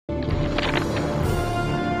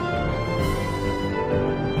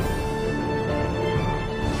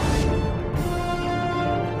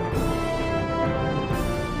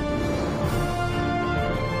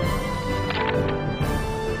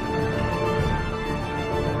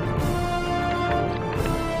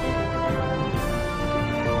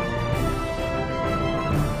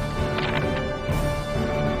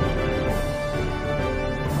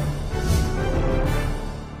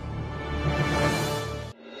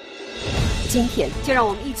今天，就让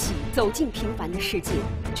我们一起走进平凡的世界，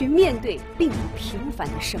去面对并不平凡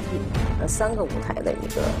的生命。3个舞台的一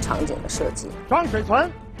个场景的设计。上水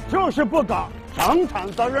村就是不搞生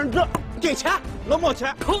产责任制，给钱，我没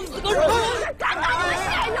钱，孔子个人，干嘛不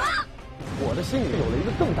写呢？我的心里有了一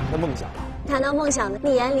个更大的梦想了。谈到梦想的，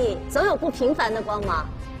你眼里总有不平凡的光芒。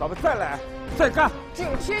咱们再来，再干，支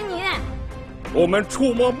持你。我们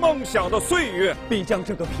触摸梦想的岁月，必将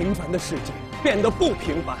这个平凡的世界变得不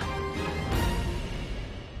平凡。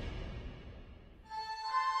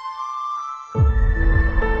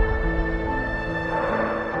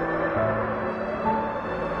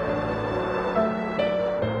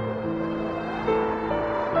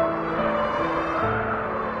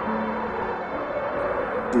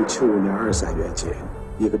1975年23月节，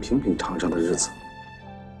一个平平常常的日子，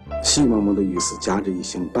细蒙蒙的雨丝夹着一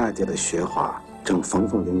星半叠的雪花，正风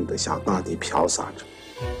风铃铃地向大地飘洒着。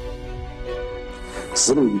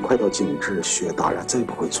思路一快到精致，雪当然再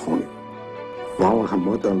不会从容，往往还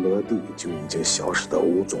没等落地，就已经消失得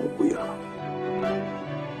无踪无影了。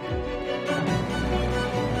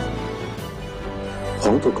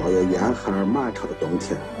黄土高原严寒而漫长的冬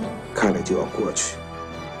天，看来就要过去。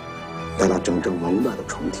但那真正温暖的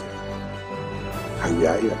春天，还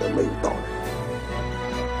远远的没有到来。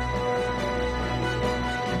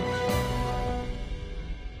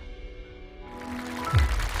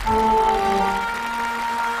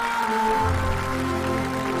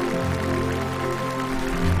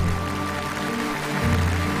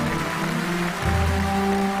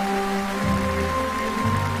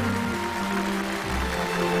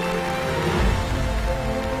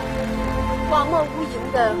广袤无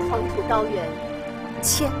垠的黄土高原，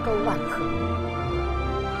千沟万壑，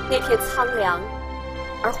那片苍凉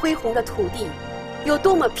而恢宏的土地有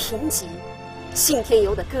多么贫瘠，信天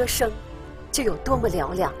游的歌声就有多么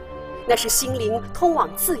嘹亮，那是心灵通往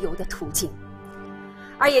自由的途径。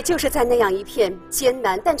而也就是在那样一片艰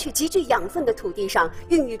难但却极具养分的土地上，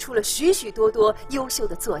孕育出了许许多多优秀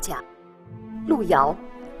的作家。路遥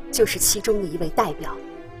就是其中的一位代表，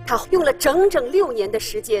他用了整整6年的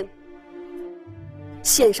时间，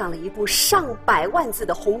献上了一部上百万字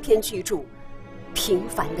的鸿篇巨著《平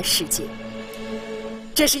凡的世界》。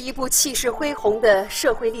这是一部气势恢宏的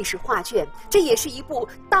社会历史画卷，这也是一部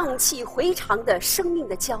荡气回肠的生命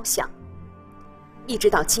的交响。一直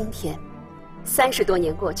到今天，30多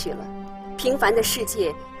年过去了，《平凡的世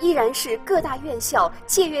界》依然是各大院校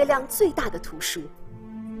借阅量最大的图书。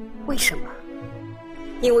为什么？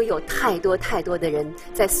因为有太多太多的人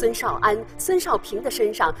在孙少安、孙少平的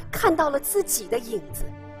身上看到了自己的影子。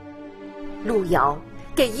路遥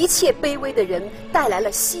给一切卑微的人带来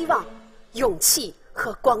了希望、勇气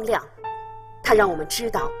和光亮。他让我们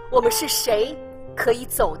知道我们是谁，可以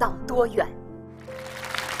走到多远。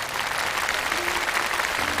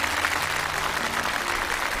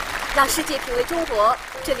让世界品味中国，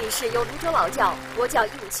这里是由泸州老窖国教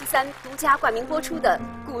1573独家冠名播出的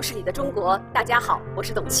《故事里的中国》。大家好，我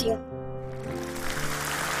是董卿。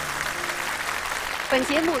本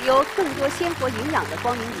节目由更多鲜活营养的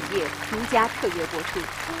光明乳业独家特约播出。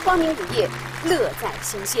光明乳业，乐在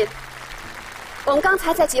新鲜。我们刚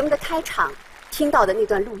才在节目的开场听到的那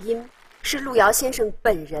段录音，是路遥先生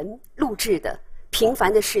本人录制的《平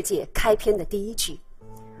凡的世界》开篇的第1句。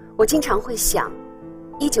我经常会想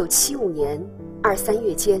，1975年23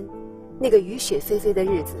月间，那个雨雪霏霏的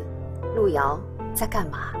日子，路遥在干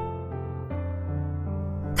嘛？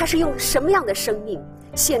他是用什么样的生命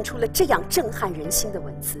献出了这样震撼人心的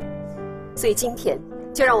文字？所以今天，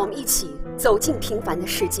就让我们一起走进平凡的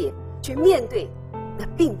世界，去面对那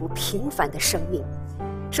并不平凡的生命。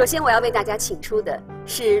首先，我要为大家请出的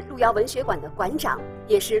是路遥文学馆的馆长，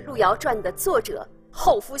也是路遥传的作者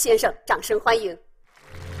后夫先生，掌声欢迎。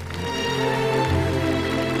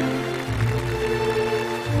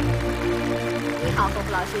你好，后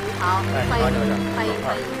夫老师，你好，欢迎，欢迎，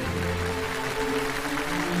欢迎。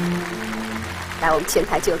来，我们前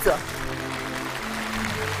台就坐。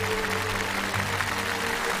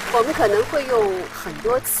我们可能会用很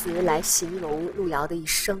多词来形容路遥的一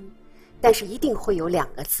生，但是一定会有2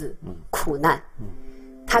个字：苦难。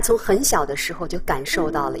他从很小的时候就感受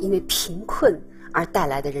到了因为贫困而带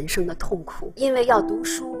来的人生的痛苦，因为要读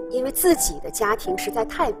书，因为自己的家庭实在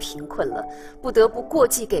太贫困了，不得不过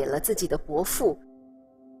继给了自己的伯父。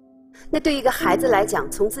那对一个孩子来讲，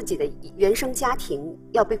从自己的原生家庭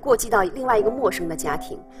要被过继到另外一个陌生的家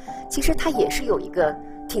庭，其实他也是有一个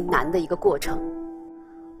挺难的一个过程。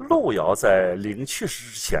路遥在临去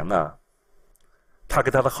世之前呢，他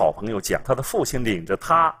跟他的好朋友讲，他的父亲领着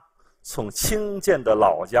他从清涧的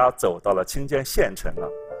老家走到了清涧县城了。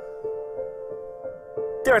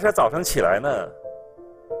第2天早上起来呢，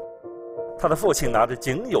他的父亲拿着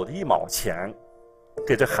仅有的1毛钱，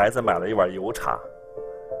给这孩子买了一碗油茶。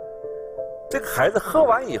这个孩子喝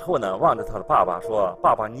完以后呢，望着他的爸爸说：“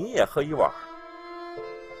爸爸，你也喝一碗。”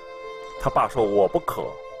他爸说：“我不渴。”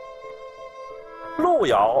路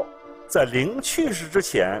遥在临去世之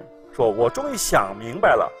前说：“我终于想明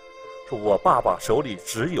白了，说我爸爸手里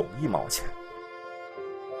只有1毛钱。”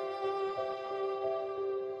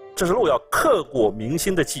这是路遥刻骨铭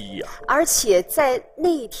心的记忆啊！而且在那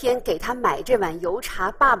一天给他买这碗油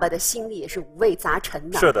茶，爸爸的心里也是五味杂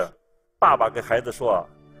陈的。是的，爸爸给孩子说：“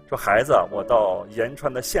孩子，我到延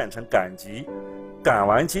川的县城赶集，赶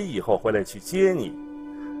完集以后回来去接你。”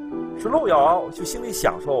是路遥就心里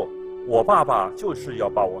想说：“我爸爸就是要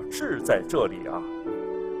把我置在这里啊！”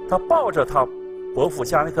他抱着他伯父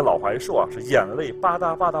家那棵老槐树啊，是眼泪吧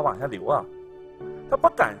嗒吧嗒往下流啊。他不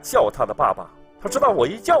敢叫他的爸爸，他知道我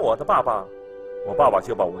一叫我的爸爸，我爸爸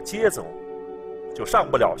就把我接走，就上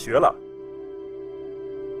不了学了。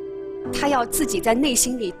他要自己在内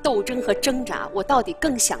心里斗争和挣扎，我到底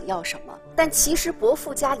更想要什么？但其实伯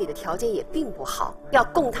父家里的条件也并不好，要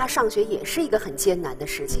供他上学也是一个很艰难的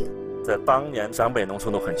事情。在当年陕北农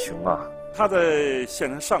村都很穷啊。他在县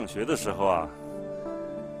城上学的时候啊，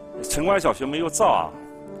城外小学没有灶啊，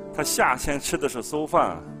他夏天吃的是馊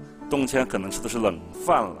饭，冬天可能吃的是冷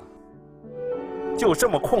饭了。就这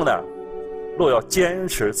么困难，路遥坚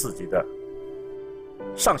持自己的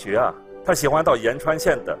上学啊。他喜欢到延川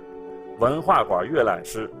县的文化馆阅览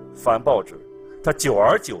室翻报纸，他久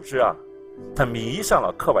而久之啊，他迷上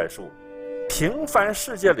了课外书。平凡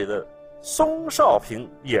世界里的松少平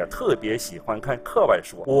也特别喜欢看课外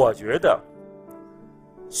书。我觉得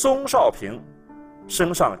松少平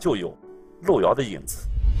身上就有路遥的影子。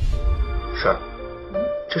婶儿，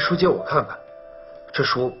这书借我看看。这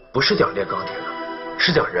书不是讲炼钢铁的，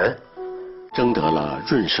是讲人。征得了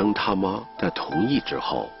润生他妈的同意之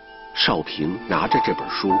后，少平拿着这本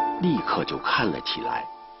书立刻就看了起来，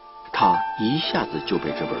他一下子就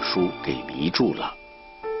被这本书给迷住了。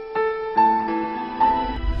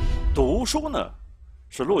读书呢，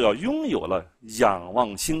是路遥拥有了仰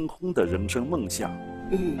望星空的人生梦想。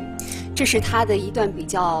这是他的一段比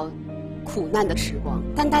较苦难的时光。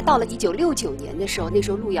但他到了1969年的时候，那时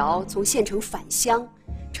候路遥从县城返乡，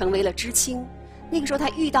成为了知青。那个时候他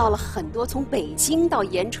遇到了很多从北京到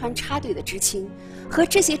延川插队的知青，和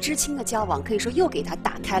这些知青的交往，可以说又给他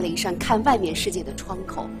打开了一扇看外面世界的窗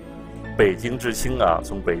口。北京知青啊，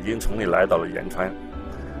从北京城里来到了延川，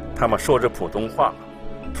他们说着普通话，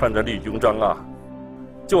穿着绿军装啊，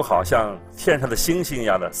就好像天上的星星一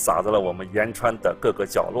样的洒在了我们延川的各个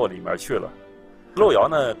角落里面去了。路遥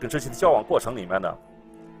呢，跟知青的交往过程里面呢，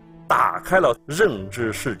打开了认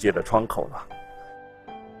知世界的窗口了。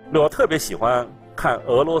路遥特别喜欢看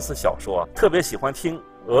俄罗斯小说，特别喜欢听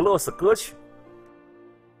俄罗斯歌曲。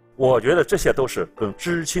我觉得这些都是跟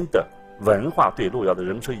知青的文化对路遥的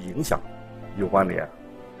人生影响有关联。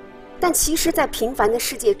但其实在《平凡的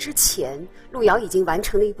世界》之前，路遥已经完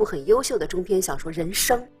成了一部很优秀的中篇小说《人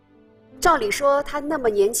生》。照理说他那么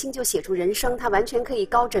年轻就写出《人生》，他完全可以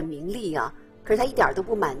高枕名利啊，可是他一点都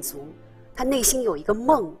不满足。他内心有一个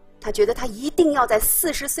梦，他觉得他一定要在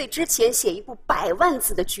40岁之前写一部100万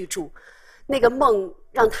字的巨著。那个梦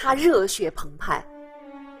让他热血澎湃。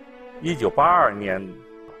1982年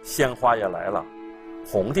鲜花也来了，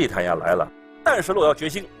红地毯也来了，但是路遥决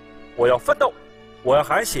心，我要奋斗，我要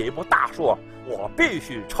还写一部大书，我必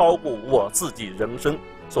须超过我自己人生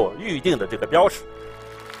所预定的这个标尺。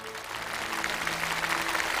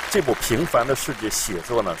这部《平凡的世界》写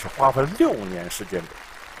作呢，是花费了6年时间的，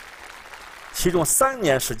其中3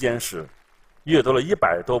年时间是阅读了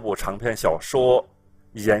100多部长篇小说，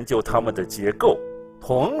研究它们的结构，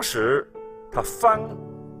同时他翻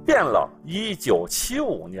遍了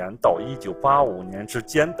1975年到1985年之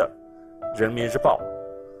间的《人民日报》、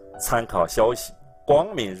参考消息、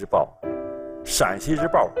光明日报、陕西日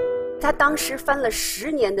报。他当时翻了10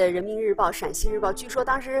年的《人民日报》、陕西日报，据说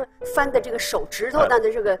当时翻的这个手指头的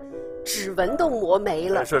这个指纹都磨没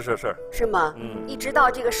了。是吗？一直到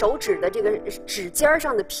这个手指的这个指尖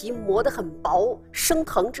上的皮磨得很薄，生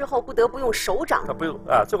疼之后不得不用手掌。他不用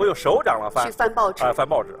啊，最后用手掌了去翻报纸翻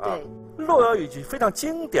报纸啊。对，路遥有一句非常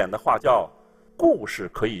经典的话叫“故事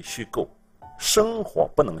可以虚构，生活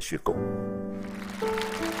不能虚构”。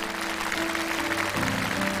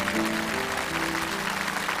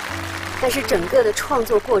但是整个的创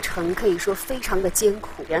作过程可以说非常的艰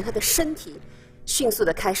苦，让他的身体迅速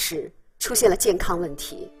的开始出现了健康问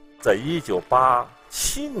题。在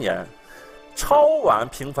1987年抄完《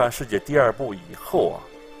平凡世界》第2部以后啊，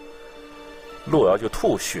路遥就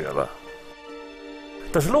吐血了。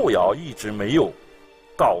但是路遥一直没有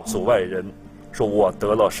告诉外人说我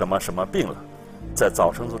得了什么什么病了。在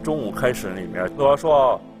早晨从中午开始里面，路遥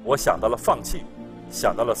说我想到了放弃，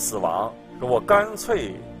想到了死亡，说我干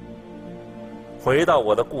脆回到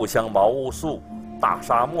我的故乡茅屋宿大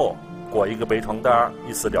沙漠，裹一个白床单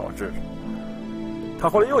一死了之。他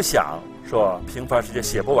后来又想说平凡世界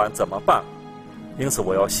写不完怎么办，因此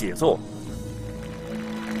我要写作。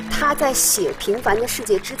他在写《平凡的世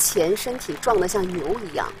界》之前，身体壮得像牛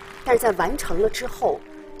一样，但是在完成了之后，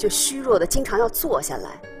就虚弱的，经常要坐下来，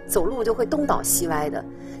走路就会东倒西歪的。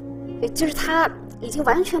就是他已经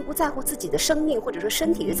完全不在乎自己的生命或者说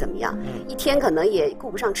身体是怎么样，一天可能也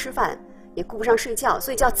顾不上吃饭，也顾不上睡觉，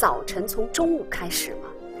所以叫早晨从中午开始嘛。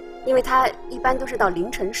因为他一般都是到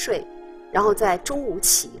凌晨睡，然后在中午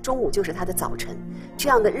起，中午就是他的早晨。这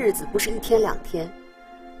样的日子不是一天两天，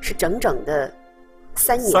是整整的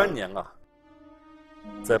3年。3年啊！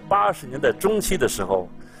在80年代中期的时候，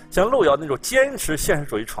像路遥那种坚持现实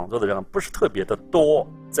主义创作的人不是特别的多。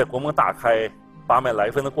在国门大开8脉来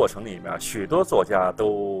分的过程里面，许多作家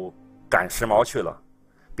都赶时髦去了，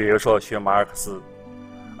比如说学马尔克斯，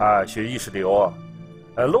学意识流。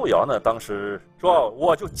路遥呢，当时说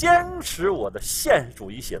我就坚持我的现实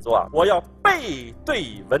主义写作我要背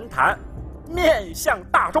对文坛，面向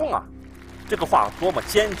大众啊！这个话多么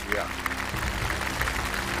坚决啊！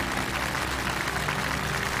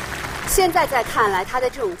现在再看来，他的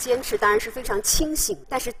这种坚持当然是非常清醒，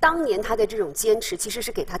但是当年他的这种坚持其实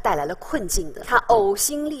是给他带来了困境的。他呕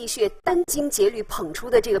心沥血、殚精竭虑捧出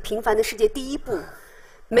的这个《平凡的世界》第1部，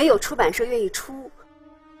没有出版社愿意出，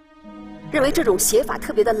认为这种写法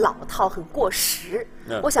特别的老套、很过时。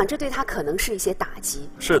我想这对他可能是一些打击。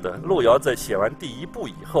是的，路遥在写完第1部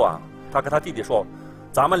以后他跟他弟弟说：“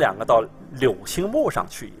咱们2个到柳青木上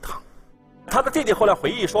去一趟。”他的弟弟后来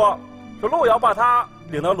回忆说路遥把他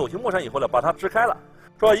领到柳青木上以后呢，把他支开了，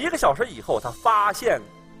说1个小时以后，他发现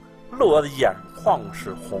路遥的眼眶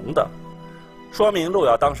是红的，说明路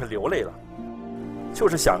遥当时流泪了，就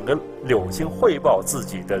是想跟柳青汇报自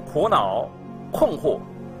己的苦恼、困惑，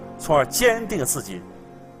从而坚定自己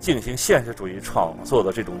进行现实主义创作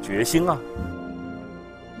的这种决心啊。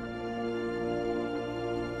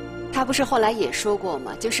他不是后来也说过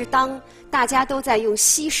吗？就是当大家都在用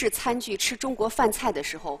西式餐具吃中国饭菜的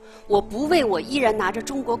时候，我不为我依然拿着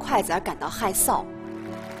中国筷子而感到害臊。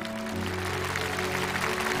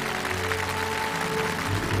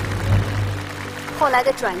后来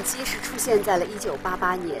的转机是出现在了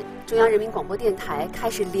1988年，中央人民广播电台开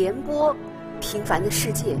始联播《平凡的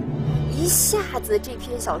世界》，一下子这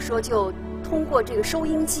篇小说就通过这个收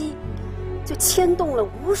音机，就牵动了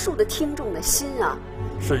无数的听众的心啊。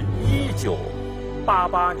是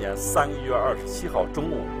1988年3月27号中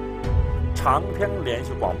午，长篇连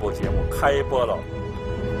续广播节目开播了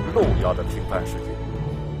路遥的《平凡世界》，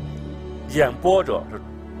演播者是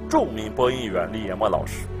著名播音员李野墨老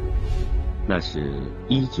师。那是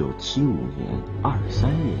1975年2、3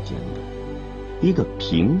月间的一个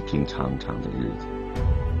平平常常的日子，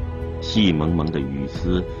细蒙蒙的雨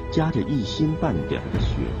丝夹着1星半点的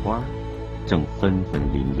雪花，正纷纷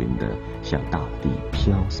淋淋地向大地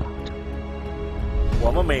飘洒着。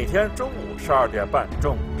我们每天中午12点半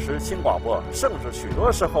准时听广播，甚至许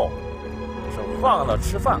多时候是忘了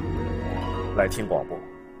吃饭来听广播。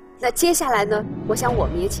那接下来呢，我想我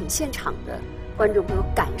们也请现场的观众朋友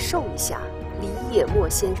感受一下李野墨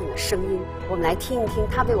先生的声音，我们来听一听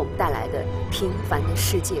他为我们带来的《平凡的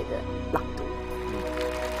世界》的朗读。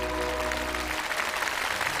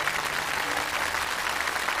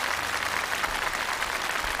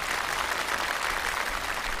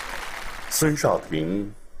孙少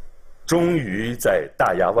廷终于在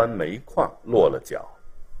大牙湾煤矿落了脚，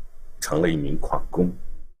成了一名矿工。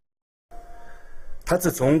他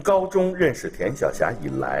自从高中认识田晓霞以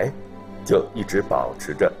来，就一直保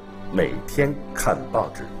持着每天看报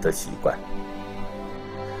纸的习惯。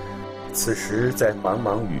此时在茫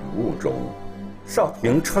茫雨雾中，少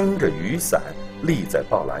廷撑着雨伞立在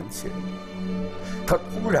报栏前，他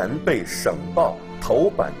突然被省报头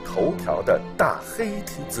版头条的大黑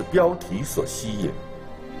体字标题所吸引。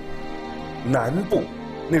南部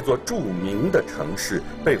那座著名的城市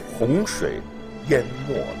被洪水淹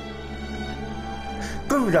没了。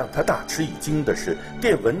更让他大吃一惊的是，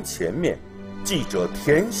电文前面记者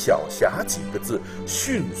田晓霞几个字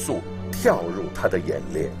迅速跳入他的眼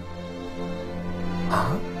帘。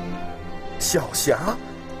啊，晓霞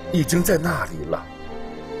已经在那里了，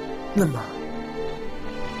那么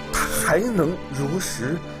他还能如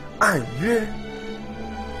实按约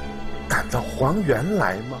赶到黄原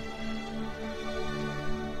来吗？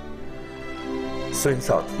孙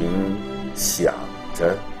少廷想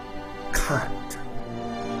着看着，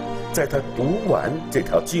在他读完这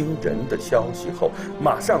条惊人的消息后，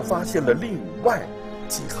马上发现了另外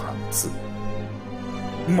几行字。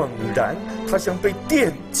猛然，他像被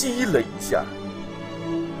电击了一下，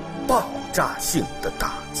爆炸性的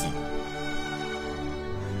打击。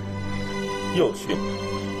又讯，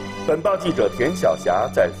本报记者田晓霞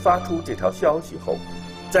在发出这条消息后，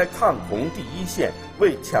在抗洪第一线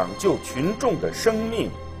为抢救群众的生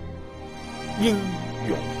命英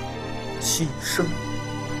勇牺牲。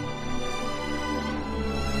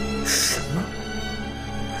什么？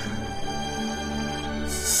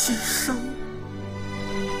牺牲？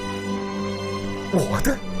我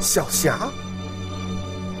的小霞？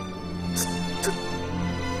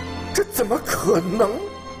这怎么可能？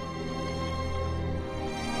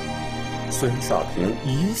孙少平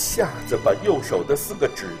一下子把右手的4个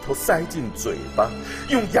指头塞进嘴巴，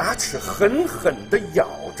用牙齿狠狠地咬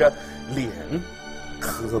着，脸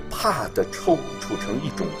可怕地抽搐成一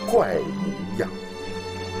种怪模样。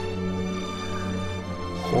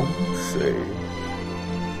洪水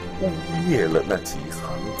污蔑了那几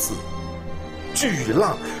行字，巨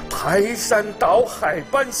浪排山倒海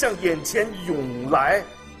般向眼前涌来。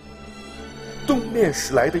东面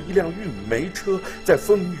驶来的一辆运煤车在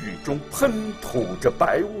风雨中喷吐着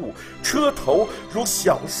白雾，车头如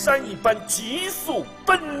小山一般急速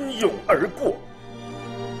奔涌而过。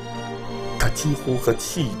它几乎和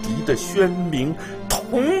汽笛的喧鸣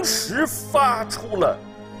同时发出了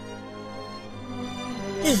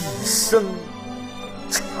一声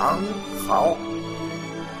长嚎。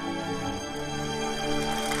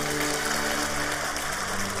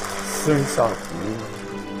孙少平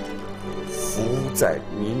浮在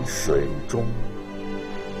泥水中，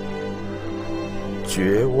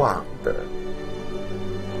绝望地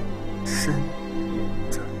呻吟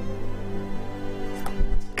着。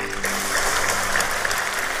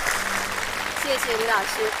谢谢李老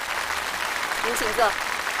师，您请坐。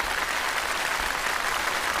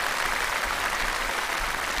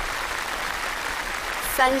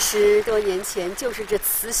30多年前，就是这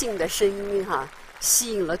磁性的声音哈，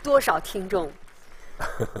吸引了多少听众？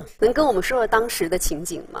能跟我们说说当时的情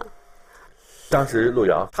景吗？当时路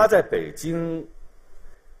遥他在北京，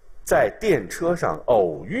在电车上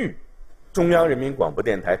偶遇中央人民广播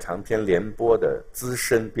电台长篇联播的资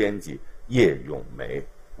深编辑叶咏梅。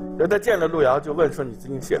那他见了路遥就问说：“你最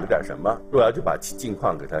近写了点什么？”路遥就把近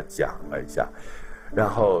况给他讲了一下，然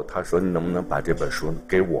后他说：“你能不能把这本书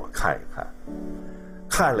给我看一看？”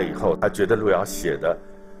看了以后，他觉得路遥写的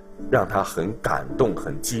让他很感动、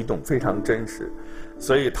很激动，非常真实。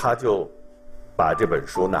所以他就把这本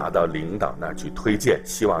书拿到领导那儿去推荐，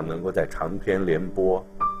希望能够在长篇联播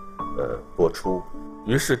播出。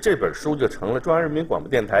于是这本书就成了中央人民广播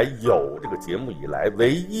电台有这个节目以来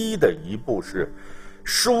唯一的一部是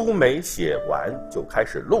书没写完就开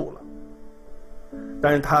始录了。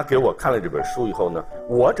但是他给我看了这本书以后呢，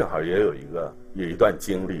我正好也有一段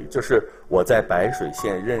经历，就是我在白水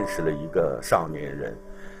县认识了一个少年人，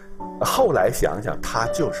后来想想他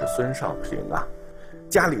就是孙少平啊。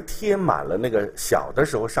家里贴满了那个小的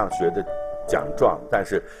时候上学的奖状，但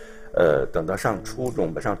是，等到上初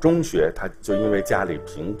中吧，上中学，他就因为家里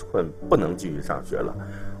贫困不能继续上学了。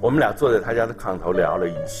我们俩坐在他家的炕头聊了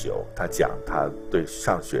一宿，他讲他对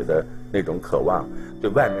上学的那种渴望，对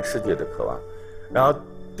外面世界的渴望。然后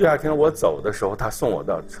第二天我走的时候，他送我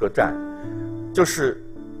到车站，就是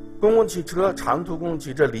公共汽车，长途公共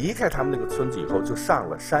汽车离开他们那个村子以后，就上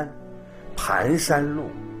了山，盘山路。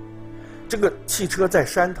这个汽车在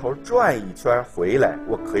山头转一圈回来，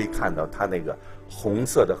我可以看到他那个红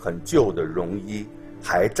色的很旧的绒衣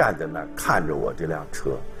还站在那儿看着我这辆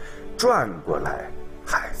车，转过来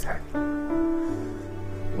还在。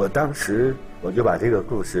我当时我就把这个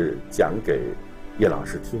故事讲给叶老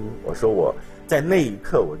师听，我说我在那一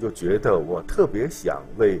刻我就觉得我特别想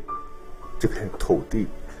为这片土地，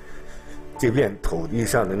这片土地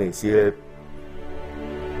上的那些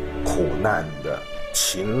苦难的、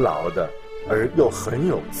勤劳的而又很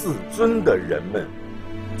有自尊的人们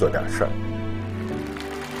做点事儿。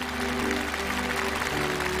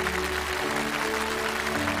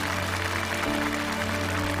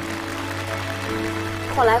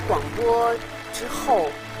后来广播之后，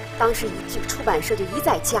当时这个出版社就一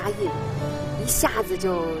再加印，一下子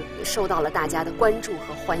就受到了大家的关注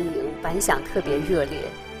和欢迎，反响特别热烈。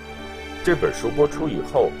这本书播出以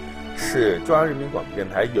后，是中央人民广播电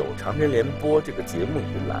台有长篇联播这个节目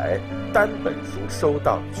以来，单本书收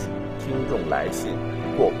到听众来信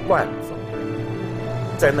过10000封，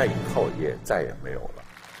在那以后也再也没有了。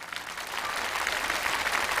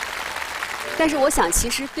但是我想，其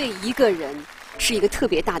实对一个人是一个特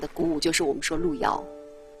别大的鼓舞，就是我们说路遥，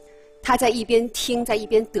他在一边听，在一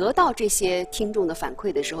边得到这些听众的反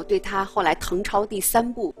馈的时候，对他后来誊抄第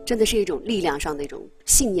3部，真的是一种力量上的一种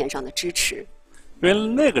信念上的支持。因为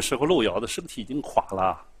那个时候路遥的身体已经垮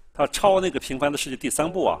了，他抄那个《平凡的世界》第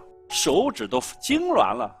3部啊，手指都痉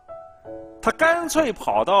挛了，他干脆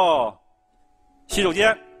跑到洗手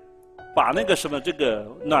间，把那个什么这个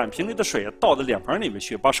暖瓶里的水倒到脸盆里面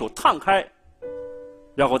去，把手烫开，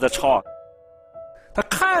然后再抄。他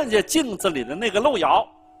看见镜子里的那个路遥，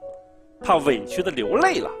他委屈的流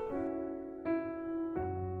泪了。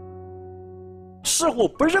似乎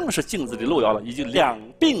不认识镜子里路遥了，已经两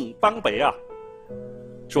鬓斑白啊。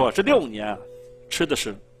说这6年啊，吃的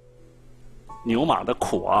是牛马的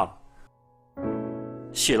苦啊。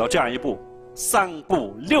写了这样一部3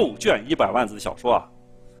部6卷100万字的小说啊。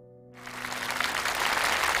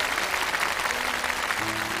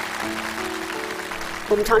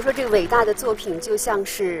我们常说这个伟大的作品就像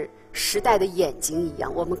是时代的眼睛一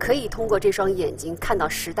样，我们可以通过这双眼睛看到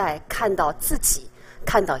时代，看到自己，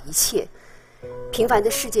看到一切。平凡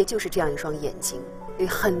的世界就是这样一双眼睛，有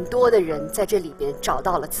很多的人在这里边找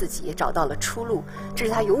到了自己，也找到了出路，这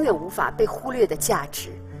是他永远无法被忽略的价值。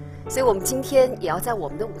所以我们今天也要在我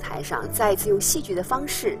们的舞台上再一次用戏剧的方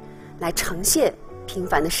式来呈现平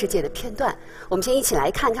凡的世界的片段。我们先一起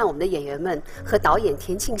来看看我们的演员们和导演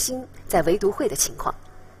田庆新在围读会的情况。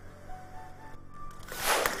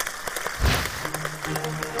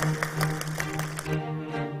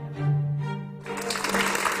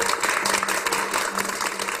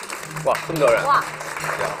哇，这么多人！哇！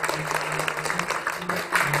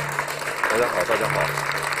大家好，大家好。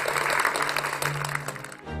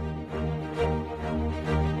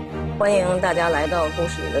欢迎大家来到故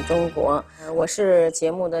事里的中国，我是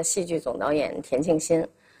节目的戏剧总导演田庆新。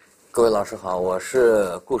各位老师好，我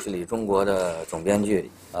是故事里中国的总编剧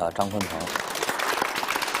张坤鹏。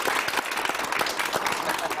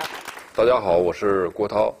大家好，我是郭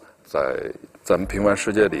涛，在咱们平凡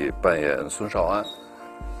世界里扮演孙少安。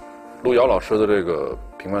路遥老师的这个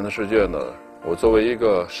平凡的世界呢，我作为一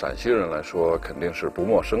个陕西人来说，肯定是不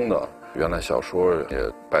陌生的。原来小说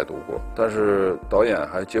也拜读过，但是导演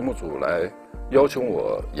还节目组来邀请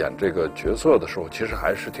我演这个角色的时候，其实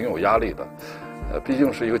还是挺有压力的。毕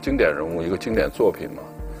竟是一个经典人物，一个经典作品嘛。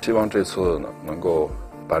希望这次呢能够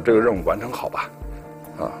把这个任务完成好吧。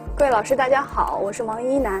各位老师大家好，我是王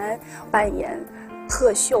一楠，扮演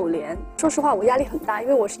贺秀莲。说实话，我压力很大，因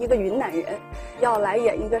为我是一个云南人，要来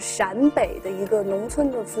演一个陕北的一个农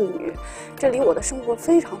村的妇女，这离我的生活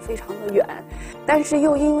非常非常的远。但是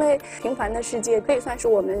又因为《平凡的世界》可以算是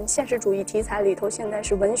我们现实主义题材里头现在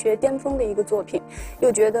是文学巅峰的一个作品，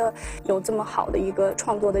又觉得有这么好的一个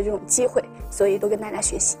创作的这种机会，所以都跟大家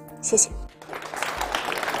学习，谢谢。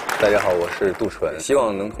大家好，我是杜淳，希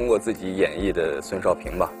望能通过自己演绎的孙少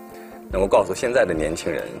平吧，能够告诉现在的年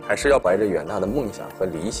轻人，还是要怀着远大的梦想和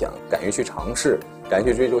理想，敢于去尝试，敢于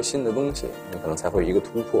去追求新的东西，你可能才会有一个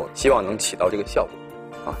突破。希望能起到这个效果。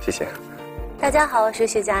好，谢谢。大家好，我是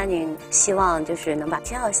薛佳凝，希望就是能把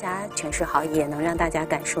金晓霞诠释好，也能让大家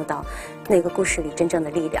感受到那个故事里真正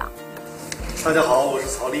的力量。大家好，我是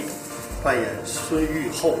曹丽，扮演孙玉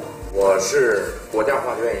厚。我是国家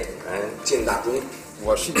话剧院演员靳大中。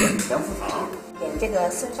我是演田福堂，演这个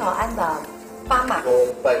孙少安的妈妈。中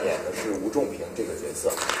扮演的是吴仲平这个角色。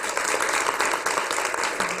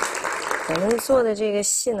我们做的这个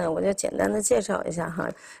戏呢，我就简单的介绍一下哈。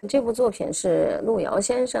这部作品是路遥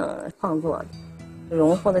先生创作的，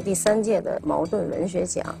荣获了第3届的茅盾文学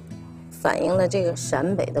奖，反映了这个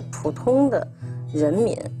陕北的普通的人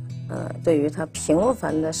民，对于他平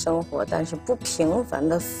凡的生活，但是不平凡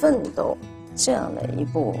的奋斗，这样的一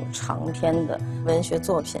部长篇的文学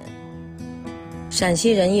作品。陕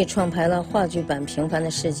西人艺创排了话剧版《平凡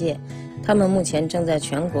的世界》，他们目前正在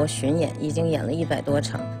全国巡演，已经演了100多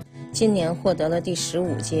场。今年获得了第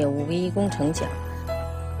15届5个1工程奖。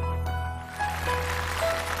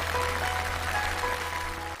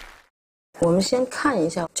我们先看一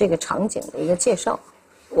下这个场景的一个介绍。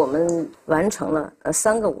我们完成了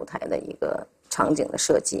3个舞台的一个场景的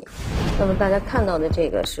设计。那么大家看到的这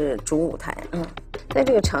个是主舞台，在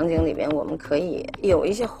这个场景里边，我们可以有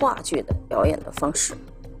一些话剧的表演的方式。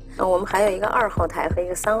我们还有一个2号台和一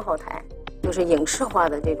个3号台，就是影视化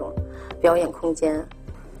的这种表演空间。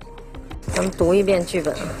咱们读一遍剧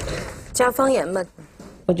本，加方言吧。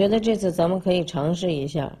我觉得这次咱们可以尝试一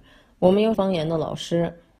下，我们有方言的老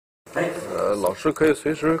师。老师可以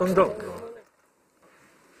随时更正。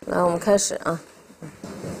来，我们开始啊。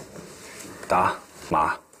打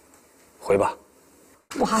马，回吧。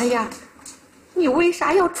娃呀，你为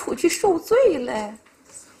啥要出去受罪嘞？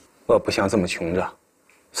我不想这么穷着。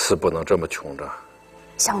是不能这么穷着。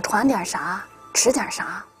想穿点啥，吃点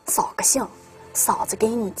啥，扫个兴，嫂子给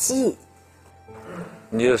你寄。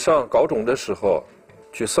你上高中的时候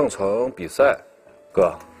去省城比赛，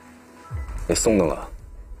哥，你送的我。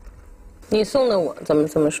你送的我怎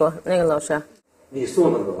么说？那个老师，你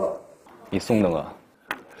送的我，你送的我。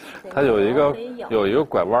他有一个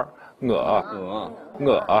拐弯，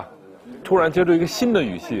突然接触一个新的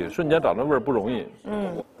语系，瞬间找那味儿不容易。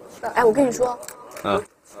哎，我跟你说，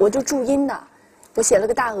我就注音的，我写了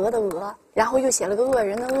个大鹅的鹅，然后又写了个恶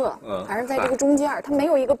人的恶，反正在这个中间，它没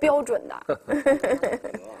有一个标准的。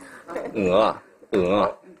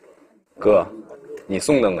哥，你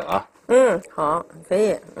送的我。好，可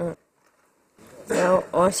以，然后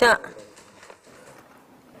往下。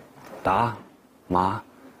达，妈，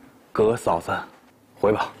哥嫂子，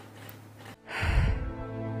回吧。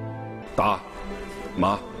达，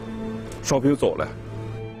妈，少平走了，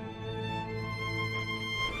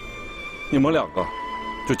你们两个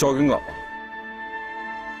就交给我吧，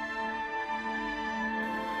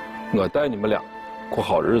我带你们俩过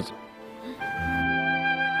好日子。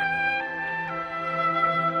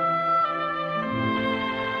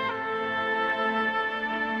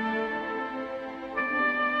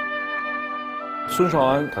孙少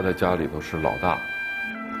安他在家里头是老大，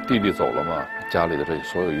弟弟走了嘛，家里的这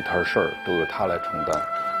所有一摊事儿都由他来承担，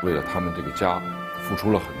为了他们这个家付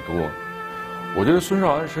出了很多。我觉得孙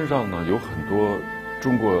少安身上呢有很多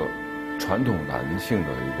中国传统男性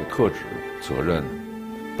的一个特质：责任、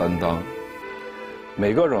担当。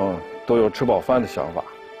每个人都有吃饱饭的想法，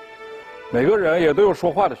每个人也都有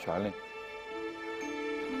说话的权利。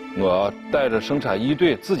我带着生产一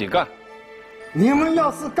队自己干。你们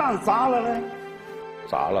要是干砸了呢？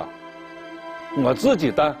砸了，我自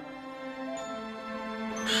己担。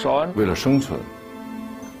少安为了生存，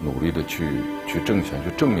努力的去挣钱，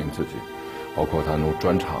去证明自己，包括他弄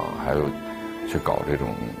专场，还有去搞这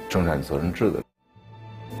种生产责任制的，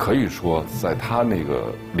可以说在他那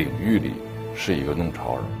个领域里是一个弄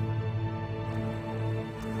潮儿。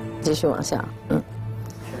继续往下，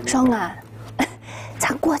双安，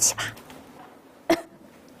咱过去吧。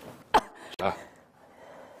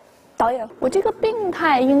导演，我这个病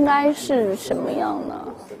态应该是什么样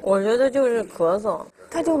呢？我觉得就是咳嗽，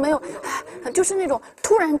他就没有，就是那种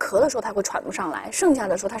突然咳的时候他会喘不上来，剩下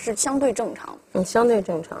的时候他是相对正常。相对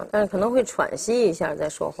正常，但是可能会喘息一下再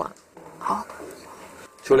说话。好，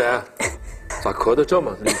秀莲，咋咳得这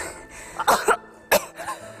么厉害？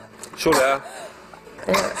秀莲，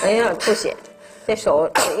哎呀，吐血，这手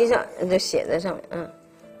一下就血在上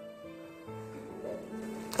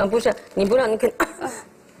面，不是，你不让你肯。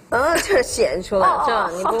这显出来，这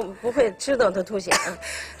样你不会知道他吐血。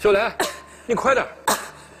秀莲，你快点。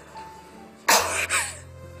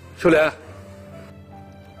秀莲，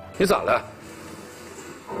你咋了？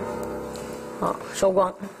好，收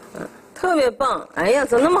光，特别棒。哎呀，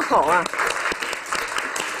怎么那么好啊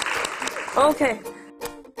 ？OK。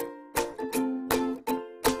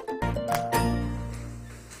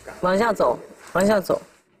往下走，往下走。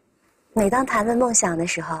每当谈论梦想的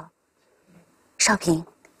时候，少平。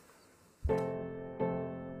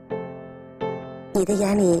你的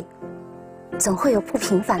眼里总会有不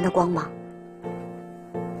平凡的光芒。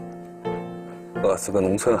我是个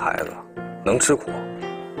农村孩子，能吃苦。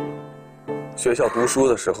学校读书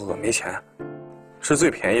的时候我没钱，吃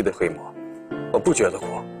最便宜的黑馍，我不觉得苦，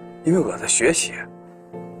因为我在学习。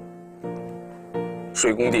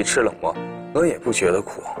睡工地吃冷馍，我也不觉得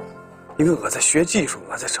苦，因为我在学技术，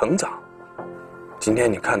我在成长。今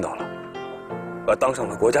天你看到了，我当上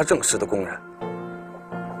了国家正式的工人。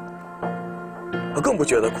我更不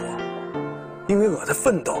觉得苦，因为我在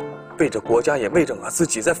奋斗，为着国家也为着我自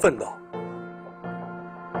己在奋斗。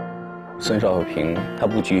孙少平他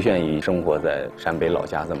不局限于生活在陕北老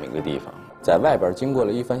家这么一个地方，在外边经过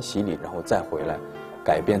了一番洗礼，然后再回来，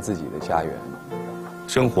改变自己的家园。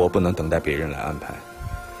生活不能等待别人来安排，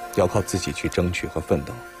要靠自己去争取和奋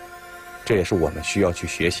斗，这也是我们需要去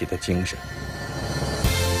学习的精神。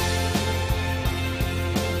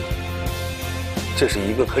这是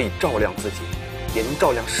一个可以照亮自己，也能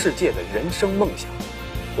照亮世界的人生梦想。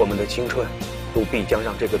我们的青春都必将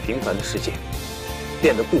让这个平凡的世界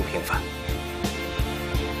变得不平凡。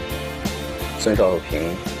孙少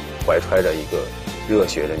平怀揣着一个热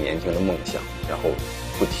血的年轻的梦想，然后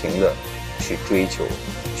不停地去追求、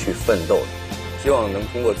去奋斗，希望能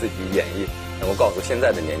通过自己演绎，能够告诉现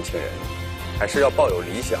在的年轻人，还是要抱有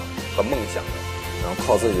理想和梦想的，然后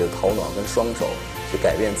靠自己的头脑跟双手去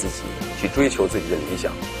改变自己，去追求自己的理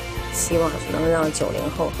想。希望能让90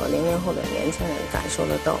后和00后的年轻人感受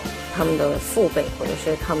得到他们的父辈或者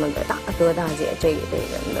是他们的大哥大姐这一辈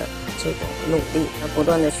人的这种努力，不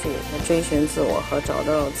断的去追寻自我和找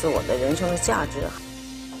到自我的人生的价值。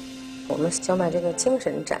我们想把这个精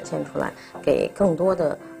神展现出来，给更多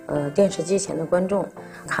的电视机前的观众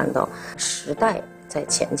看到时代在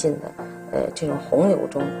前进的这种洪流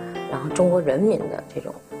中，然后中国人民的这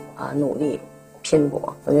种努力拼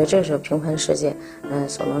搏。我觉得这是平凡世界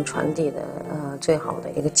所能传递的最好的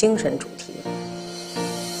一个精神主题。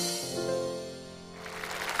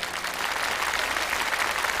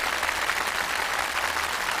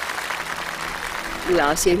路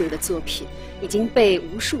遥先生的作品已经被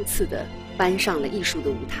无数次的搬上了艺术的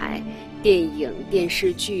舞台，电影、电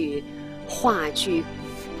视剧、话剧。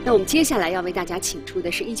那我们接下来要为大家请出的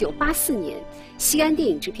是1984年西安电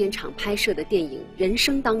影制片厂拍摄的电影《人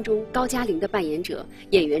生》当中高加林的扮演者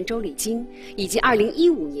演员周里京，以及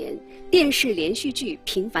2015年电视连续剧《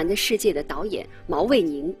平凡的世界》的导演毛卫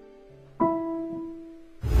宁。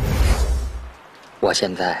我现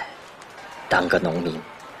在当个农民，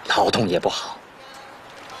劳动也不好，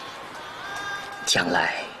将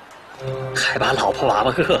来还把老婆娃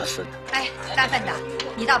娃饿死呢。哎，单分的，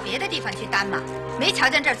你到别的地方去担嘛，没瞧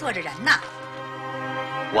见这儿坐着人呢。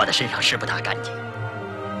我的身上是不大干净，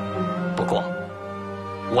不过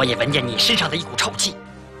我也闻见你身上的一股臭气。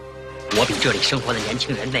我比这里生活的年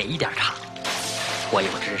轻人哪一点差？我有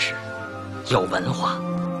知识，有文化，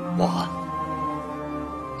我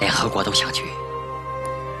联合国都想去。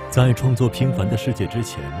在创作《平凡的世界》之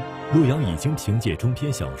前，路遥已经凭借中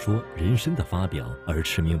篇小说《人生》的发表而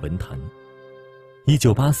驰名文坛。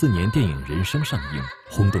1984年电影《人生》上映，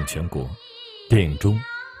轰动全国。电影中，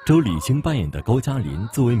周里京扮演的高加林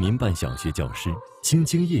作为民办小学教师，兢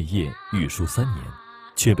兢业业育书3年，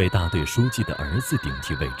却被大队书记的儿子顶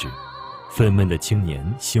替位置。愤懑的青年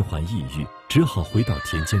心怀抑郁，只好回到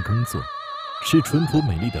田间工作。是淳朴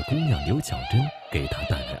美丽的姑娘刘巧珍给他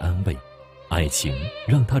带来安慰，爱情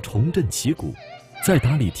让他重振旗鼓。在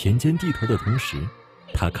打理田间地头的同时，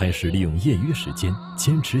他开始利用业余时间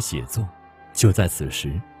坚持写作。就在此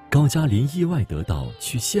时，高加林意外得到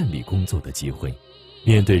去县里工作的机会。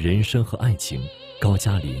面对人生和爱情，高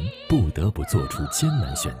加林不得不做出艰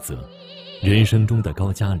难选择。人生中的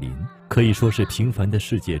高加林可以说是平凡的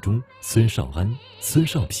世界中孙少安、孙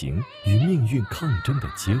少平与命运抗争的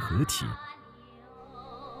结合体。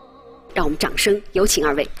让我们掌声有请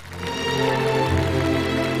二位。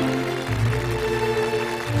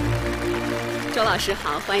周老师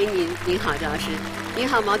好，欢迎您。您好，周老师。您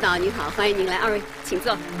好，毛导。您好，欢迎您来，二位请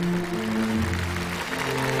坐。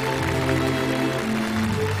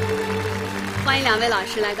欢迎两位老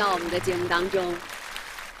师来到我们的节目当中。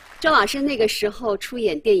周老师那个时候出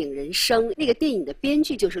演电影《人生》，那个电影的编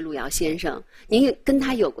剧就是路遥先生，您跟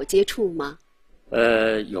他有过接触吗？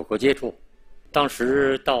有过接触。当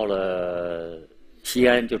时到了西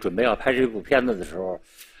安，就准备要拍这部片子的时候，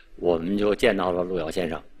我们就见到了路遥先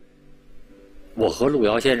生。我和路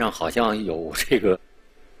遥先生好像有这个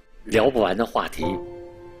聊不完的话题。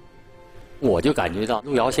我就感觉到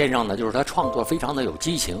路遥先生呢，就是他创作非常的有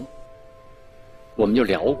激情。我们就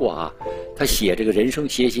聊过啊，他写这个人生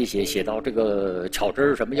写到这个巧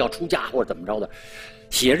珍什么要出嫁或者怎么着的，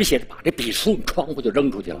写着写着把这笔从窗户就扔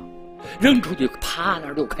出去了，扔出去啪那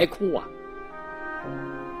儿就开哭啊。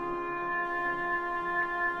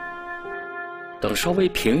等稍微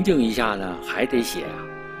平静一下呢，还得写啊。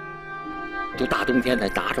就大冬天的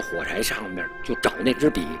拿着火柴上面就找那支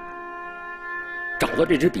笔，找到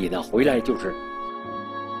这支笔呢，回来就是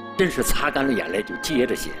真是擦干了眼泪就接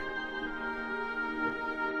着写。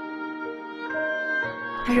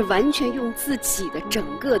他是完全用自己的整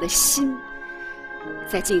个的心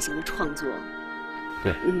在进行了创作。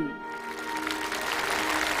对，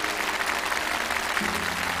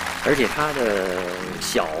而且他的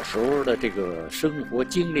小时候的这个生活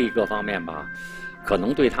经历各方面吧，可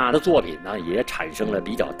能对他的作品呢也产生了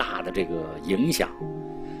比较大的这个影响。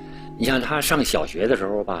你像他上小学的时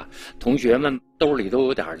候吧，同学们兜里都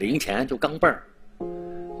有点零钱，就钢镚儿。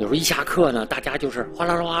有时候一下课呢，大家就是哗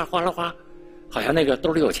啦啦哗啦哗，好像那个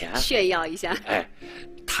兜里有钱，炫耀一下。哎，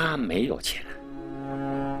他没有钱，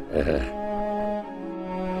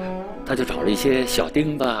他就找了一些小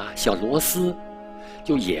钉子、小螺丝，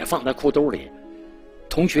就也放在裤兜里。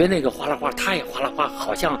同学那个哗啦哗，他也哗啦哗，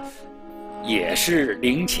好像也是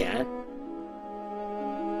零钱。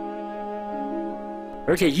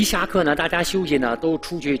而且一下课呢，大家休息呢，都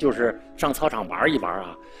出去就是上操场玩一玩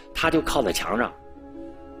啊，他就靠在墙上。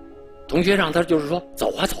同学让他就是说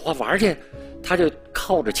走啊走啊玩去，他就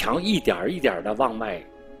靠着墙一点一点的往外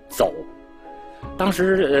走。当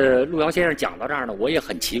时路遥先生讲到这儿呢，我也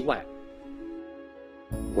很奇怪。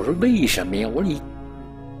我说为什么呀？我说你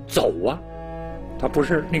走啊，他不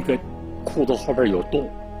是那个裤子后边有洞，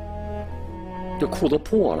这裤子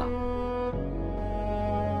破了。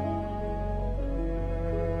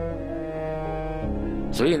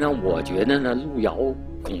所以呢，我觉得呢，路遥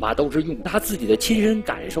恐怕都是用他自己的亲身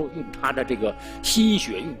感受，用他的这个心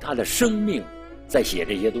血，用他的生命，在写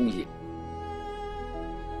这些东西。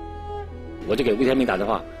我就给吴天明打电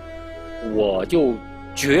话，我就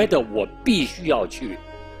觉得我必须要去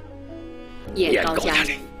演高家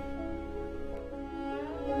人。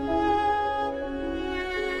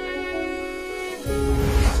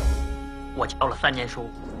我教了3年书，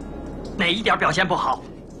哪一点表现不好？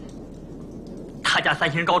他家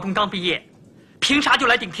3星高中刚毕业，凭啥就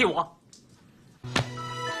来顶替我？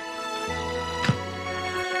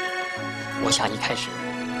我想一开始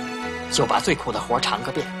就把最苦的活尝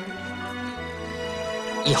个遍，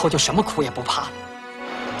以后就什么苦也不怕了。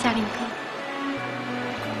嘉林哥，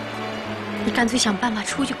你干脆想办法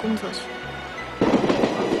出去工作去。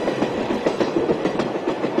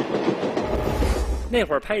那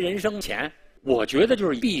会儿拍《人生》前，我觉得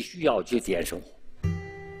就是必须要去体验生活。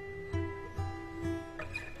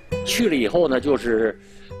去了以后呢，就是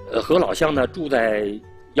和老乡呢住在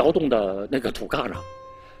窑洞的那个土炕上，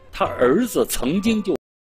他儿子曾经就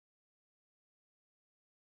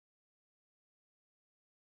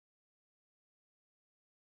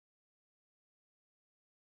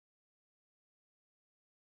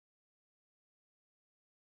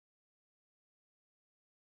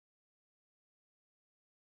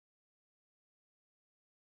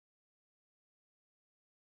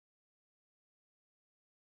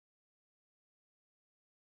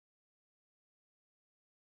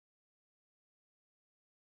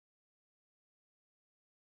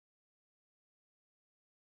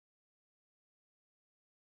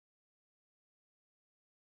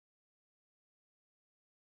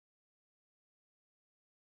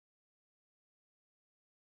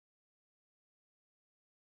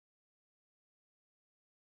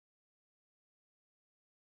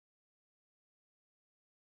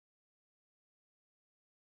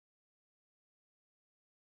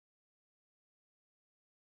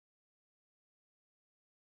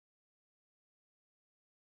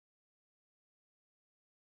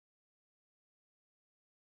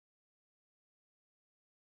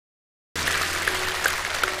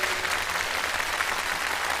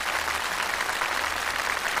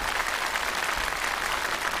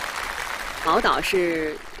毛导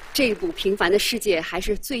是这部《平凡的世界》还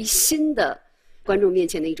是最新的观众面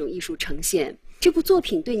前的一种艺术呈现。这部作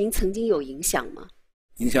品对您曾经有影响吗？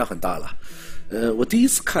影响很大了。我第一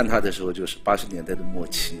次看他的时候就是80年代的末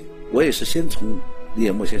期，我也是先从李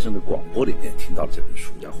野默先生的广播里面听到了这本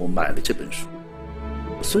书，然后买了这本书。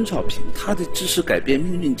孙少平他的知识改变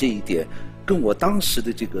命运这一点，跟我当时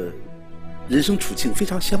的这个人生处境非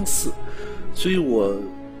常相似，所以我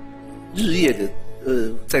日夜的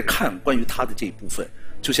在看关于他的这一部分，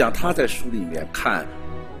就像他在书里面看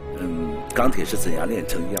钢铁是怎样炼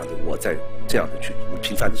成一样的，我在这样的去读《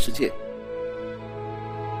平凡的世界》。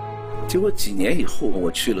结果几年以后，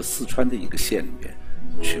我去了四川的一个县里面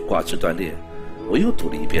去挂职锻炼，我又读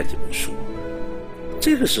了一遍这本书。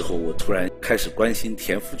这个时候，我突然开始关心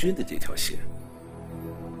田福军的这条线。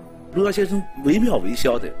路遥先生惟妙惟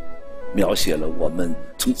肖的描写了我们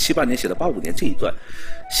从78年写到85年这一段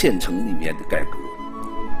县城里面的改革。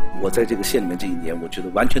我在这个县里面这一年，我觉得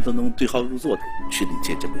完全都能对号入座的去理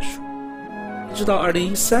解这本书。一直到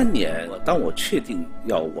2013年，当我确定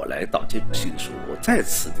要我来导这部戏的时候，我再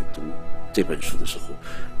次的读这本书的时候，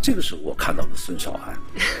这个时候我看到了孙少安，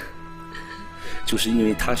就是因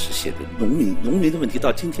为他是写的农民的问题，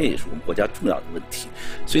到今天也是我们国家重要的问题，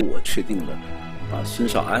所以我确定了把孙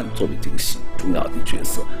少安作为这个戏重要的角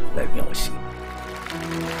色来描写。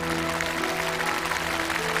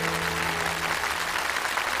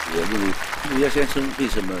我认为路遥先生为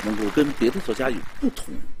什么能够跟别的作家有不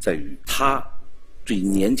同，在于他对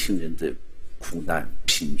年轻人的苦难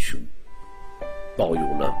贫穷抱有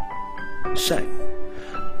了善意，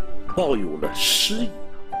抱有了诗意。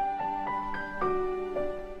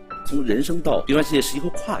从人生到平凡世界是一个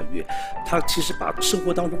跨越，他其实把生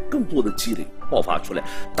活当中更多的积累爆发出来，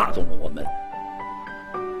打动了我们。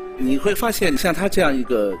你会发现，像他这样一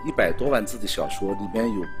个100多万字的小说，里面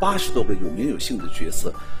有80多个有名有姓的角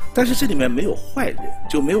色，但是这里面没有坏人，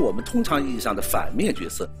就没有我们通常意义上的反面角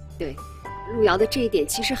色。对，路遥的这一点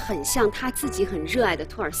其实很像他自己很热爱的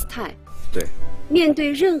托尔斯泰。对，面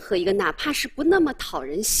对任何一个哪怕是不那么讨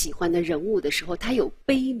人喜欢的人物的时候，他有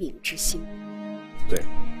悲悯之心。对。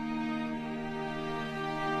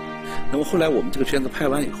那么后来我们这个片子拍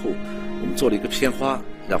完以后，我们做了一个片花，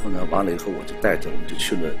然后呢，完了以后我就带着我们就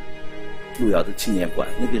去了路遥的纪念馆，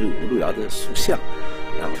那边有个路遥的塑像，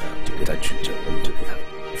然后呢就给他举着，我们就给他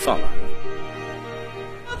放完了。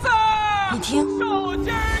你听，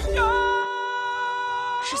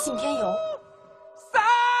是信天游。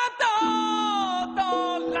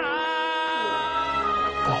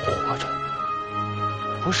我活着，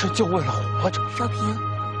不是就为了活着。少平，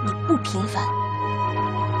你不平凡，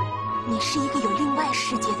你是一个有另外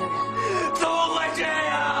世界的人。怎么会这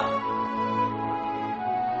样？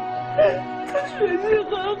可水性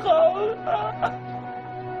很好啊。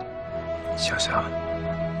小霞，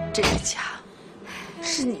这个家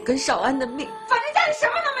是你跟少安的命，反正家里什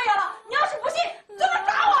么都没有了。你要是不信，就来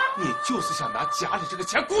打我。你就是想拿家里这个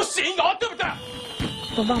钱雇沈瑶，对不对？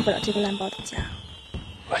我忘不了这个烂爆的家。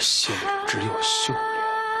我心里只有秀莲。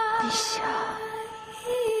你笑，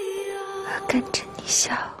我跟着你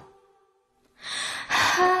笑，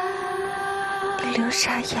你流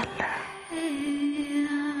啥眼泪，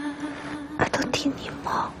我都替你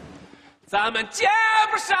忙。咱们见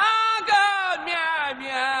不上个面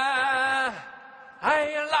面，哎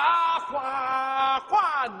呀啦花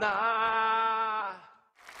花呐。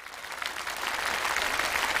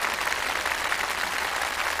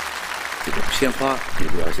这个片花给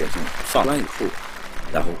路遥先生放完以后，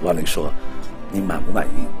然后王磊说：“你满不满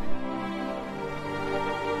意？”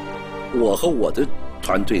我和我的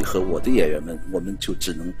团队和我的演员们，我们就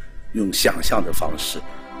只能用想象的方式，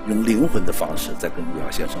用灵魂的方式在跟路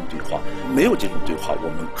遥先生对话。没有这种对话，我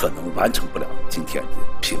们可能完成不了今天的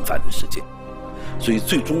平凡的世界。所以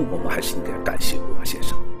最终我们还是应该感谢路遥先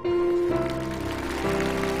生。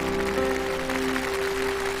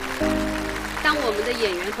当我们的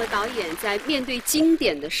演员和导演在面对经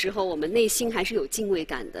典的时候，我们内心还是有敬畏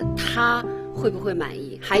感的。他会不会满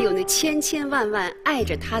意？还有那千千万万爱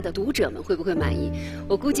着他的读者们会不会满意？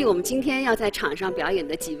我估计我们今天要在场上表演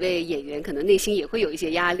的几位演员，可能内心也会有一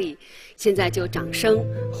些压力。现在就掌声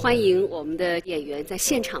欢迎我们的演员在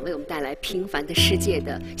现场为我们带来《平凡的世界》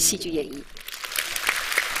的戏剧演绎。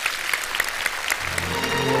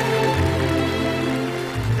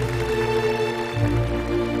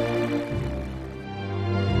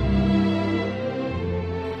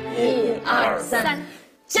1、2、3，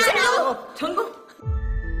加油！成功！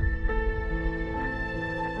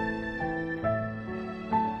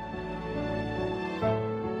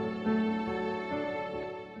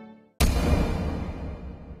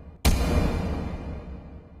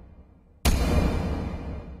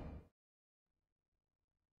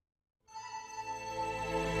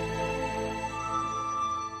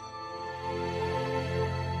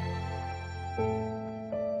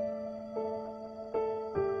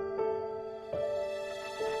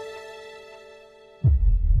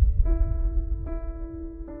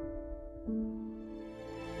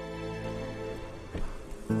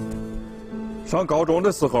上高中的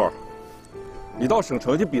时候，一到升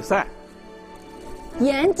成绩比赛，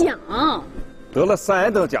演讲得了3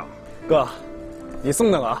等奖。哥，你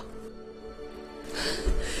送的我。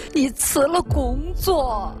你辞了工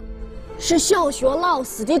作，是小学老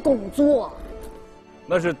师的工作。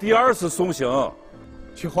那是第2次送行，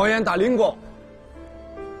去花园打零工。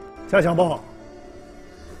夏小宝，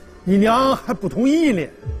你娘还不同意呢。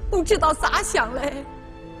不知道咋想嘞，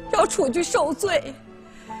要出去受罪。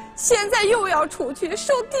现在又要出去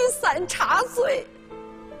受第3茬罪。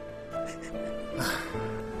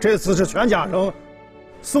这次是全家人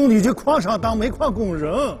送你去矿上当煤矿工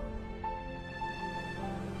人。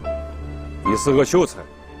你是个秀才，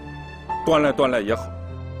锻炼锻炼也好。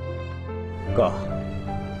哥，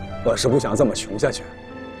我是不想这么穷下去。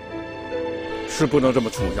是不能这么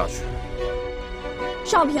穷下去。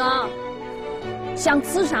少平，想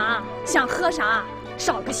吃啥，想喝啥，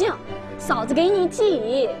捎个信，嫂子给你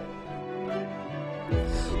寄。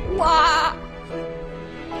妈，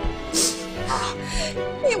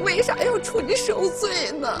你为啥要出去受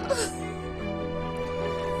罪呢？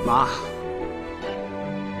妈，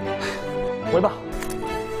回吧。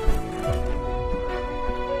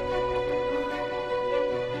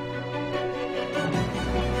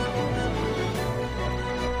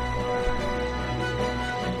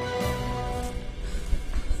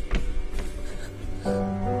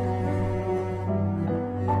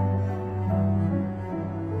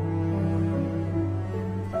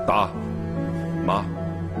爸妈，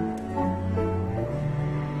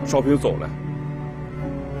少平走了，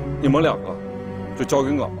你们2个就交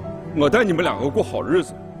给我吧，我带你们2个过好日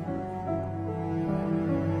子。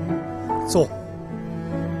走。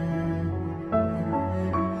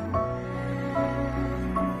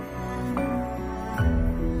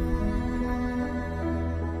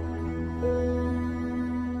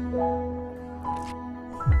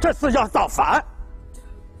这是要造反。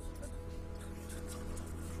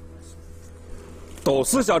都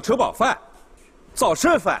是想吃饱饭，早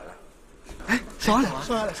吃饭了。哎，说完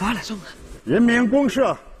了。人民公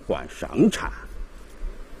社管生产，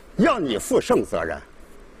要你负圣责任。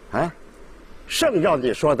哎，圣要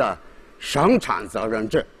你说的生产责任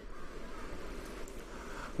制。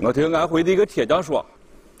我听安徽的一个铁匠说，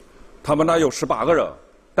他们那有18个人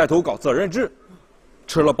带头搞责任制，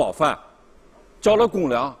吃了饱饭，交了公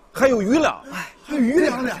粮，还有余粮。还有余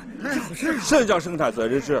粮呢？什叫生产责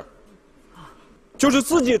任制？就是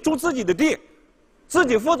自己种自己的地，自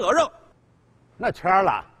己负责任。那钱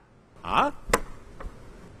了？啊？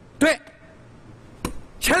对，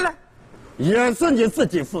钱了，也是你自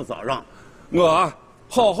己负责任。我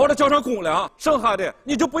好好的交上公粮，剩下的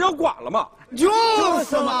你就不要管了嘛。就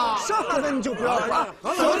是嘛，剩下的你就不要管。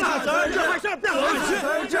生产责任制还是别管，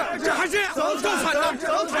这还是生产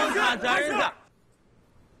责任制。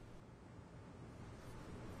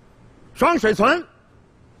双水村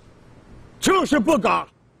就是不搞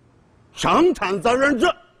生产责任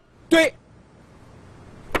制。对，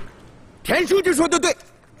田书记说的对，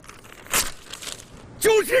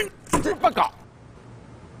就是不搞。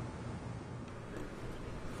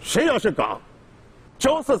谁要是搞，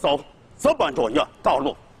就是走资本主义道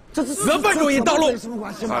路。这是资本主义道路。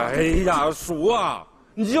哎呀，叔啊，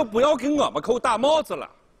你就不要给我们扣大帽子了。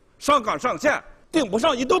上纲上线，顶不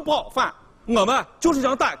上一顿饱饭。我们就是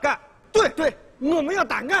想胆干。对，我们要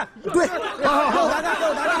胆干。对，好，胆干。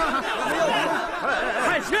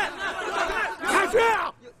海去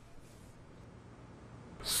啊！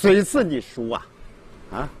谁是你叔啊？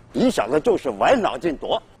啊，你小子就是歪脑筋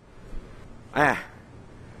多。哎。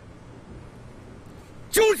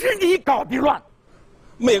就是你搞的乱，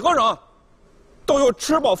每个人都有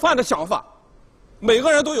吃饱饭的想法，每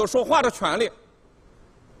个人都有说话的权利，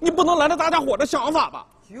你不能拦着大家伙的想法吧？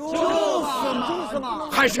就是嘛，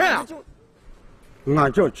海参啊，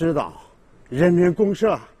俺就知道，人民公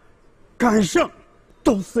社干什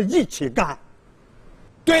都是一起干。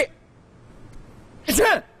对，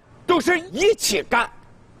是都是一起干。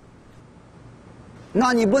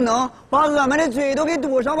那你不能把俺们的嘴都给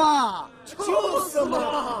堵上吧？就是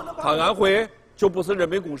嘛，他安徽就不是人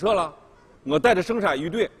民公社了，我带着生产一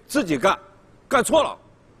队自己干，干错了，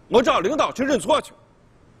我找领导去认错去，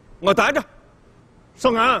我担着。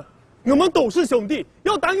盛安，我们都是兄弟，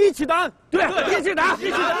要担一起担。对，一起担，一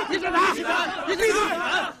起担。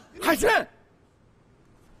海参，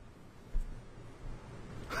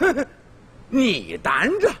你担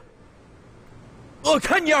着，我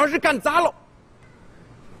看你要是干砸了，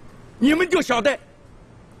你们就晓得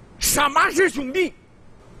什么是兄弟。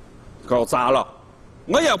搞砸了，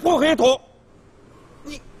我也不回头。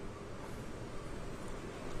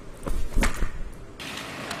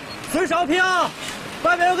孙少平，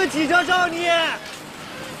外面有个记者找你。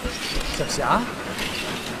小霞，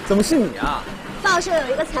怎么是你啊？报社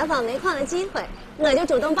有一个采访煤矿的机会，我就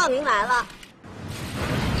主动报名来了。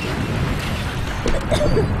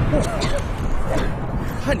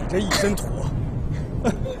看你这一身土。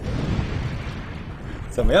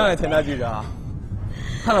怎么样呀，田大记者？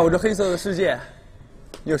看了我这黑色的世界，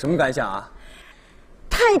你有什么感想啊？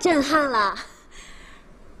太震撼了！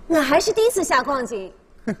我还是第一次下矿井，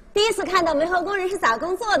第一次看到煤矿工人是咋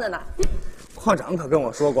工作的呢。矿长可跟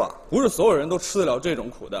我说过，不是所有人都吃得了这种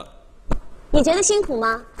苦的。你觉得辛苦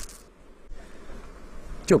吗？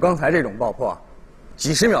就刚才这种爆破，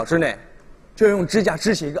几十秒之内就用支架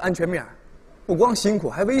支起一个安全面，不光辛苦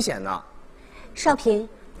还危险呢。少平，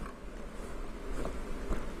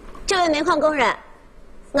这位煤矿工人，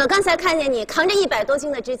我刚才看见你扛着100多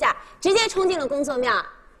斤的支架，直接冲进了工作面，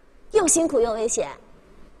又辛苦又危险。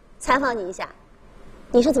采访你一下，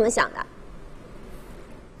你是怎么想的？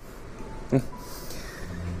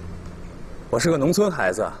我是个农村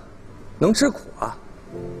孩子，能吃苦啊。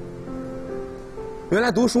原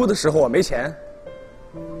来读书的时候我没钱，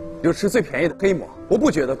就吃最便宜的黑馍，我不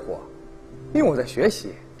觉得苦，因为我在学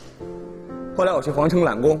习。后来我去皇城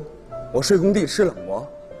揽工，我睡工地吃冷馍，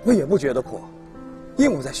我也不觉得苦，因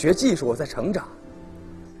为我在学技术，我在成长。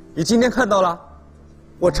你今天看到了，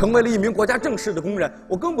我成为了一名国家正式的工人，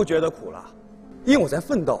我更不觉得苦了，因为我在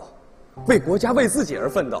奋斗，为国家为自己而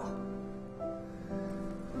奋斗。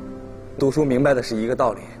读书明白的是一个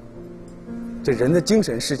道理，这人的精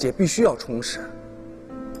神世界必须要充实，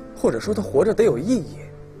或者说他活着得有意义，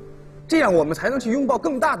这样我们才能去拥抱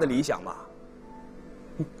更大的理想嘛。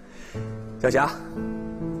小霞，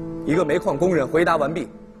一个煤矿工人回答完毕。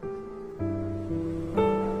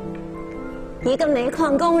一个煤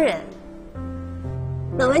矿工人，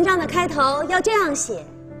那文章的开头要这样写：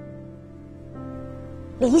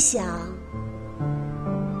理想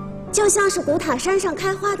就像是古塔山上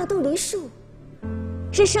开花的杜梨树，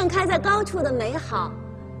是盛开在高处的美好。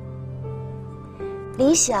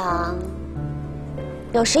理想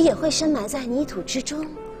有时也会深埋在泥土之中，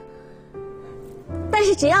但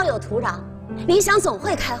是只要有土壤，理想总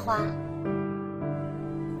会开花。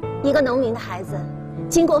一个农民的孩子，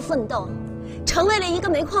经过奋斗，成为了一个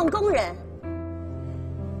煤矿工人。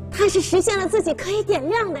他是实现了自己可以点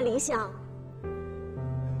亮的理想。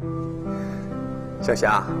小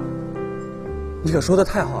霞，你可说的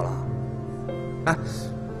太好了。哎，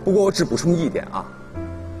不过我只补充一点啊，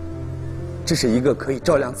这是一个可以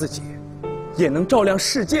照亮自己，也能照亮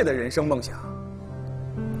世界的人生梦想。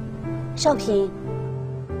少平，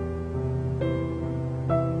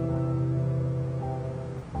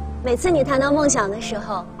每次你谈到梦想的时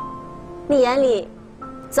候，你眼里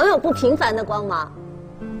总有不平凡的光芒。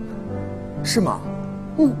是吗？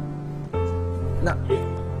嗯。那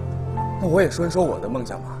我也说一说我的梦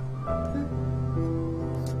想吧。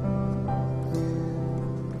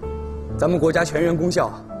咱们国家全员功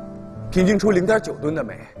效，平均出0.9吨的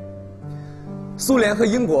煤。苏联和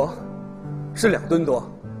英国是2吨多，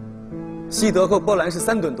西德和波兰是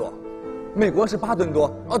3吨多，美国是8吨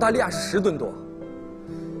多，澳大利亚是10吨多。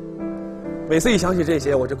每次一想起这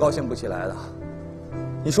些，我就高兴不起来了。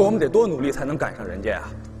你说我们得多努力才能赶上人家呀？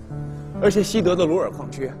而且西德的鲁尔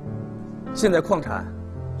矿区，现在矿产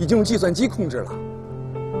已经用计算机控制了。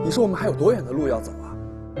你说我们还有多远的路要走啊？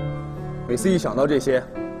每次一想到这些，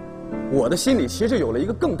我的心里其实有了一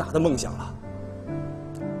个更大的梦想了。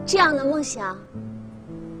这样的梦想，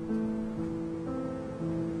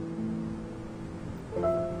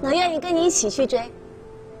我愿意跟你一起去追。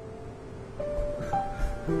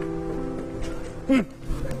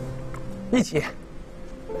一起，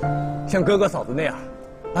像哥哥嫂子那样，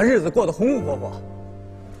把日子过得红红火火。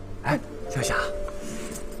哎，小霞，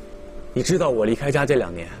你知道我离开家这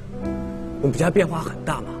2年，我们家变化很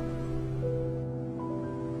大吗？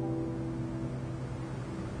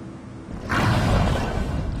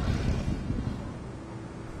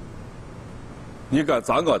你敢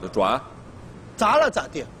砸我的砖？砸了咋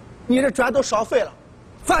地？你这砖都烧废了，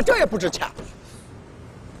反正也不值钱。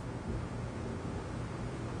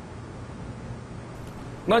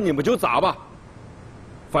那你们就砸吧，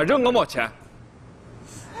反正我没钱。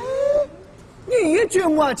你一句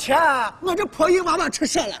没钱，我这破衣娃娃吃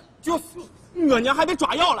啥了？就是，我娘还被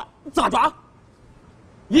抓药了，咋抓？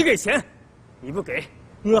你给钱，你不给，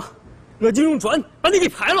我就用砖把你给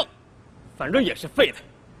拍了，反正也是废的，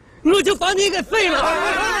我就把你给废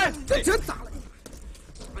了。这咋了？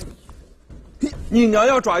你娘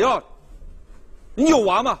要抓药，你有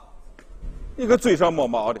娃吗？你个嘴上没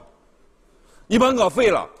毛的，你把我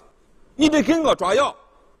废了，你得给我抓药，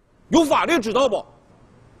有法律知道不？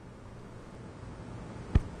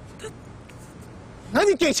那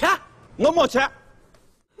你给钱？我没钱。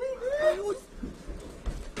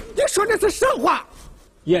你说这是什么话？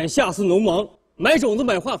眼下是农忙，买种子、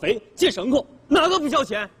买化肥、接牲口，哪个不交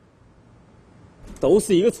钱？都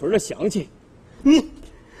是一个村的乡亲，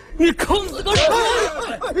你坑死个人！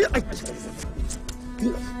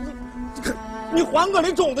你还我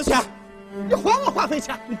的种子钱，你还我化肥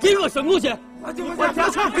钱，你给我牲口钱，还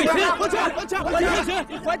钱，给钱，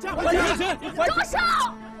还钱，住手！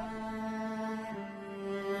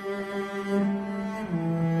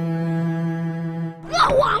我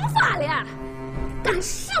王法了，敢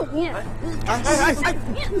上面！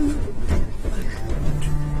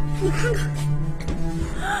你看看，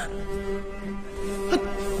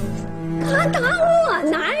敢打我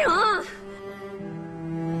男人，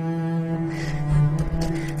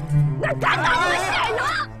那敢打我先生！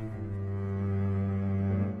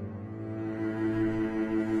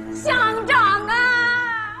乡长啊，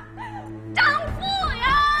丈夫呀，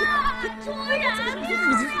出人命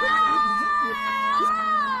呀！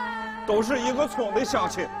都是一个村的乡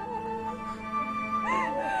亲，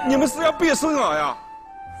你们是要逼死我呀？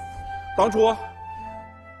当初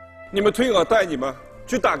你们推我带你们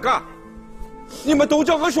去单干，你们都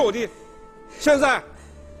叫我兄弟，现在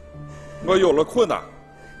我有了困难，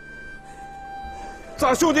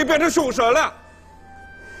咱兄弟变成凶手了，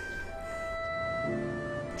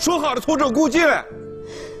说好的同舟共济了。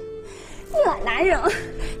我男人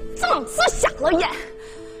总是瞎了眼，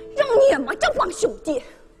让你们这帮兄弟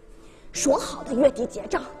说好的月底结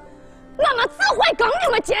账，我们自会跟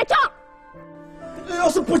你们结账。要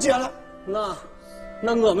是不结了，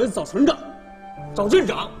那我们找村长，找镇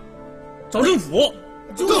长，找政府。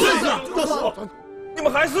就是，你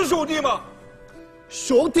们还是兄弟吗？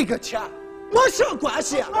兄弟个钱没啥关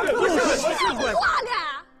系，不是话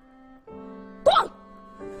了，滚！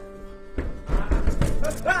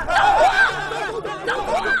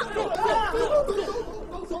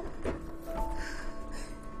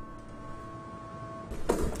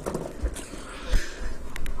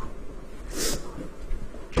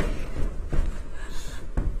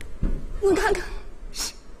你看看，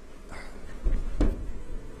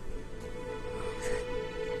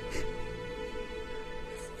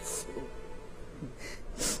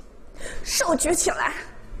手举起来。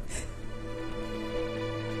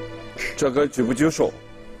这跟举不举手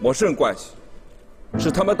没什么关系，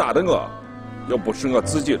是他们打的我，又不是我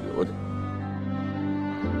自己留的。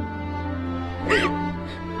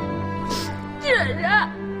这人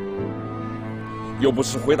又不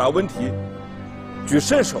是回答问题，举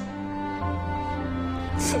伸手。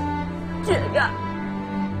这个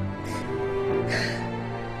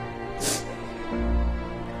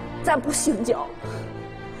咱不姓焦，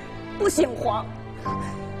不姓黄，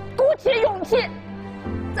鼓起勇气，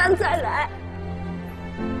咱再来。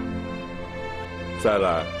再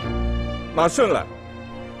来？拿什来？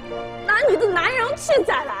拿你的男人气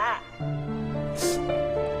再来。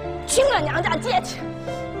去我娘家借去，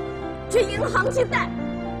去银行去贷，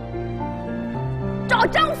找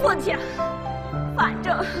丈夫去。反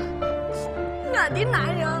正我的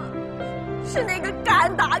男人是那个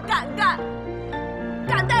敢打敢干、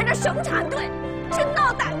敢带着生产队去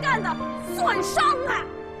闹胆干的孙尚啊！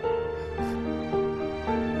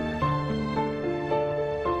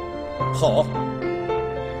好，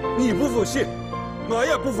你不服气，我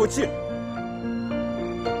也不服气。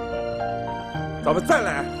咱们再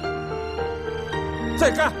来，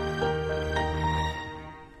再干。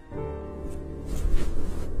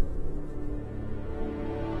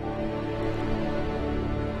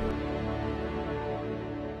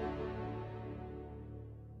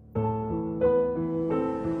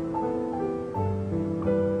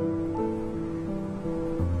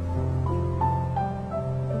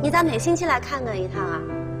你咋每星期来看我一趟啊？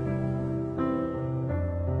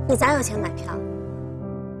你咋有钱买票？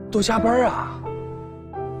都加班啊！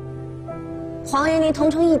黄爷，你同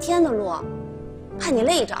城1天的路，怕你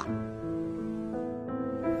累着。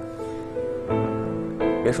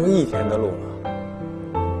别说1天的路了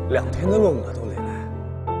，2天的路我都得来。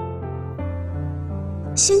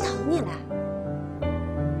心疼你来，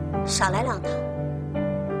少来2趟，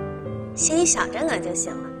心里想着我就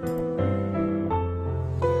行了。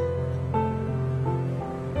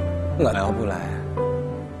我要不来，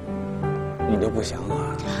你就不想我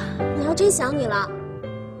了。我要真想你了，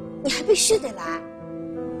你还必须得来。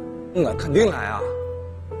我肯定来啊！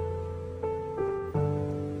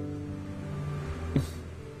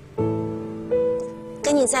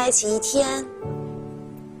跟你在一起1天，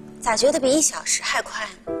咋觉得比1小时还快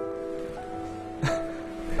呢？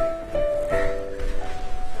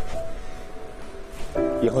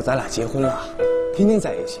以后咱俩结婚了，天天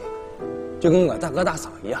在一起，就跟我大哥大嫂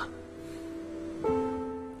一样。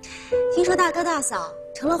听说大哥大嫂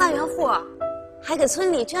成了万元户，还给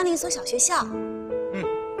村里捐了一所小学校。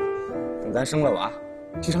等咱生了娃，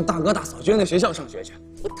去上大哥大嫂捐的学校上学去。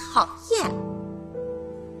你讨厌，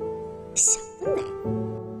想得美。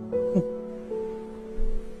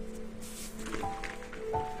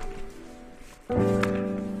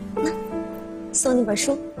那，送你本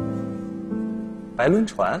书。白轮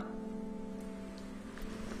船。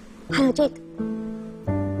还有这个。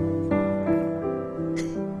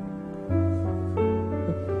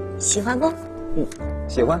喜欢不？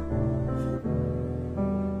喜欢。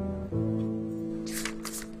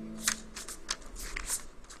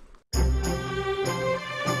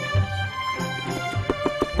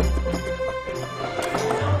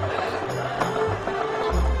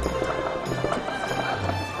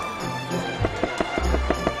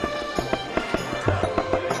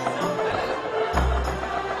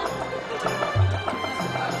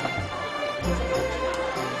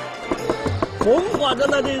红火着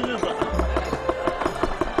呢，这日子。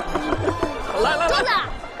来来，桌子，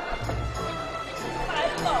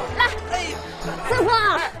来，师傅，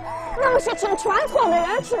我们是请全村的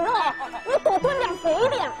人吃肉，你多炖点肥一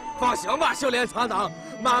点。放心吧，秀莲厂长，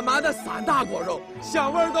满满的3大锅肉，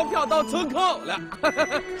香味都飘到村口了。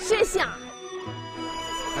是香。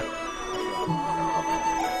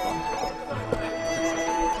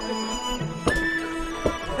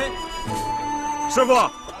师傅，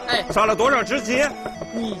哎，杀了多少只鸡？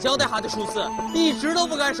你交代下的数字一直都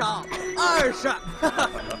不敢少，20。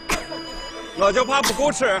我就怕不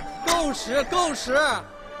够吃。够吃，够吃。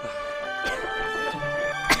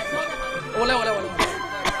我来。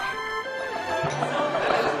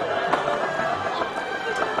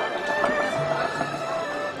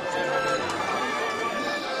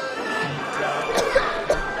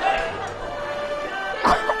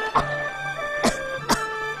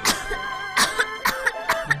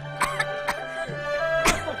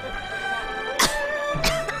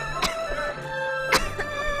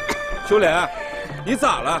秀莲，你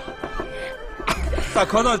咋了？咋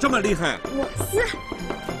咳嗽这么厉害？我是，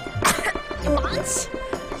你忙起。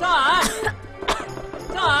上岸。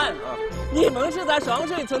你们是在双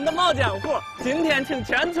水村的毛浆户，今天请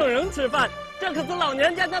全村人吃饭，这可是老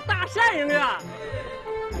年间的大善人呀！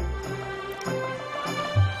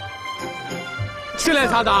是嘞，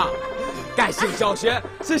厂长，甘兴小学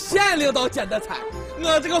是县领导煎的菜，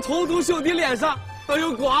我这个同族兄弟脸上都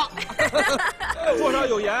有光。桌上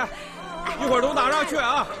有盐，一会儿都拿上去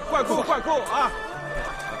啊！快扣快扣啊！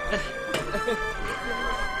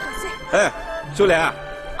哎，秀莲。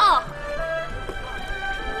哦。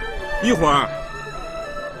一会儿，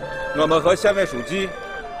我们和县委书记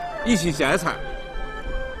一起咸菜。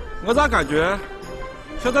我咋感觉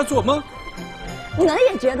像在做梦？我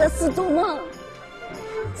也觉得是做梦。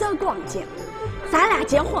这光景，咱俩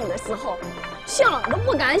结婚的时候想都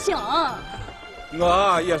不敢想。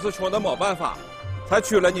我也是穷的没办法，才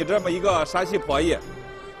娶了你这么一个山西婆姨。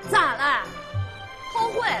咋了？后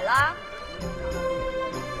悔了？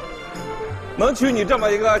能娶你这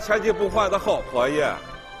么一个千金不换的好婆姨，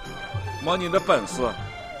没你的本事，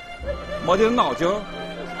没你的脑筋，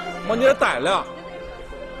没你的胆量，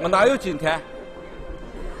我哪有今天？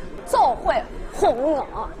早会哄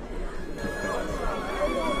我。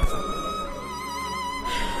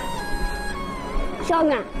少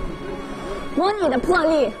安，没你的魄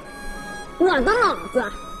力，我的脑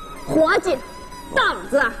子、伙计、胆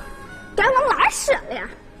子，该往哪使了？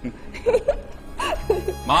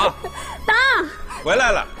妈，大，回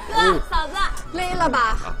来了。哥，嫂子，累了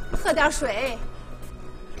吧？喝点水。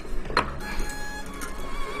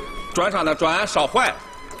砖上的砖烧坏了，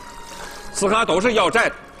此下都是要债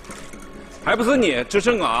的，还不是你支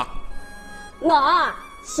持我？我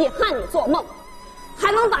稀罕你做梦，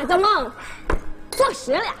还能把这梦做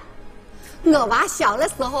实了。我娃小的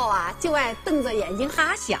时候啊，就爱瞪着眼睛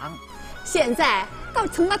哈想，现在倒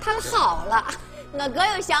成了他的好了。我哥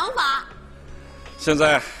有想法。现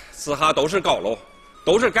在此下都是高楼，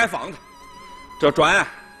都是盖房的，这砖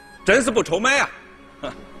真是不愁卖呀！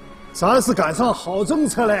咱是赶上好政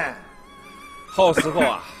策嘞。好时候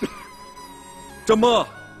啊，这梦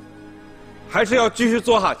还是要继续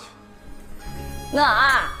做下去。我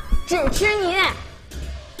支持你，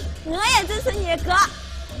我也支持你，哥，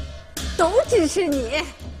都支持你。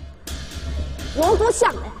我都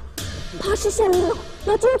想了，怕是县领导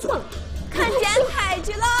要进村了，看见台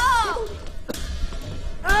去喽！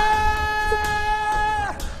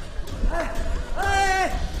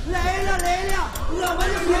来了来了，我们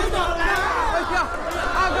的领导来了！哎呀，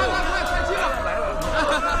快开气了！来了！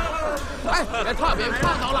哎，别烫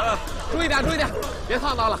到了，注意点，别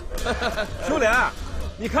烫到了。秀莲，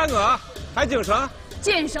你看我还精神？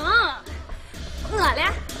精神，我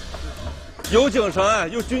嘞？有精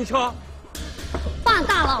神，有俊俏。当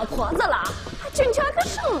大老婆子了，还俊俏个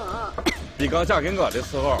什么？比刚嫁给我的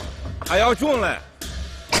时候还要俊嘞。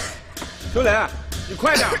秀莲，你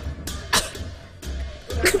快点！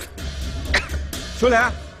秀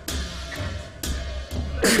莲，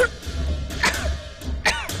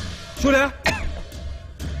秀莲，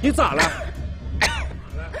你咋了？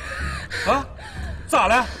啊，咋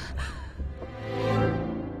了？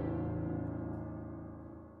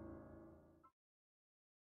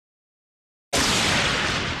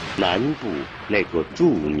南部那座著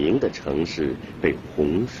名的城市被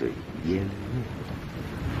洪水淹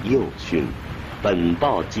没。又讯，本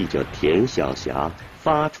报记者田晓霞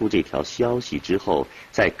发出这条消息之后，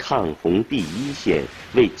在抗洪第一线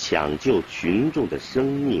为抢救群众的生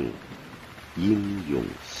命英勇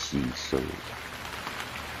牺牲。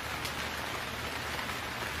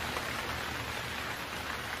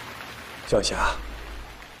小霞，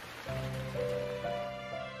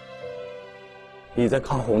你在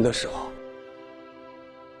抗洪的时候，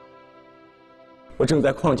我正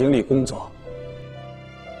在矿井里工作。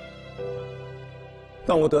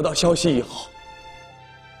当我得到消息以后，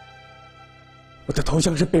我的头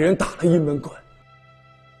像是被人打了一闷棍，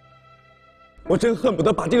我真恨不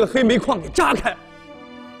得把这个黑煤矿给炸开。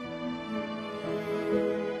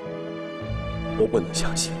我不能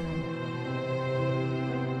相信，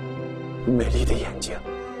美丽的眼睛，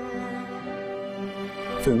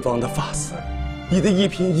芬芳的发丝，你的一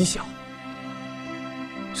颦一笑，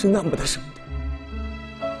是那么的生动。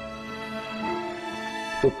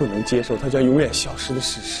我不能接受它将永远消失的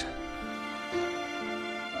事实。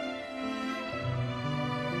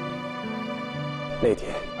那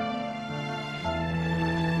天，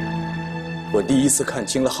我第一次看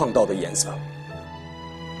清了巷道的颜色，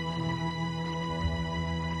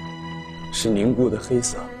是凝固的黑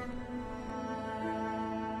色，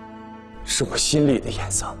是我心里的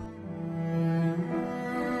颜色。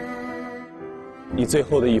你最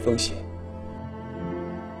后的一封信，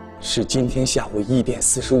是今天下午1点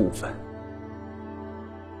45分。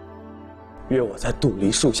约我在杜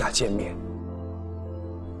梨树下见面。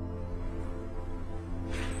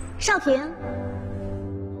少平，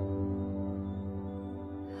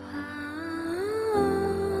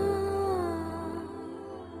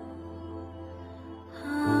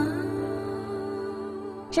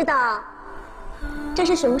知道这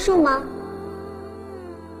是什么树吗？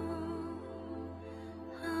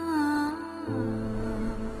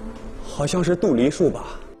好像是杜梨树吧。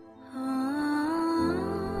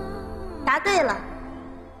答对了。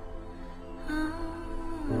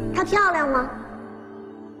它漂亮吗？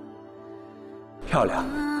漂亮。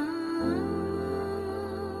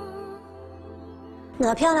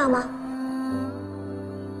我漂亮吗？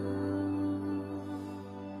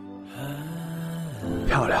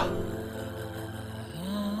漂亮。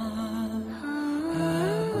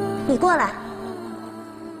你过来。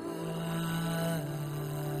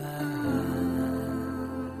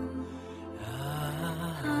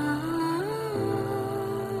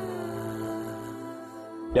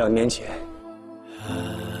2年前，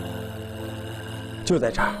就在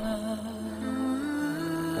这儿，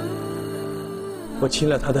我亲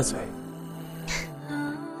了他的嘴。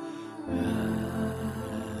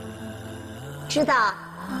知道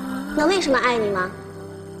我为什么爱你吗？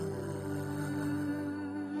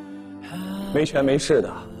没权没势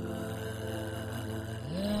的，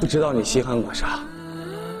不知道你稀罕我啥。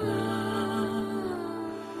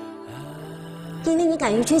因为你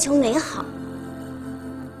敢于追求美好。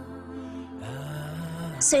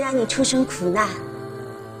虽然你出身苦难，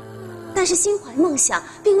但是心怀梦想，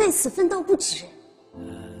并为此奋斗不止。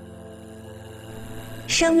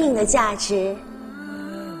生命的价值，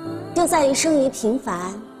就在于生于平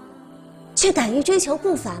凡，却敢于追求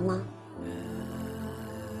不凡吗？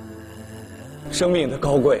生命的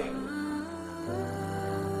高贵，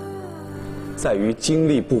在于经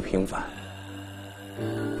历不平凡，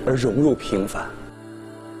而融入平凡。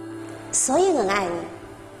所以我爱你。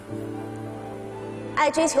爱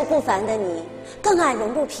追求不凡的你，更爱融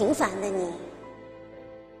入平凡的你。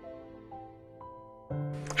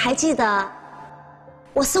还记得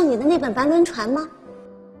我送你的那本白轮船吗？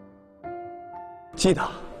记得，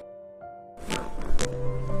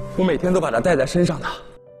我每天都把它带在身上的。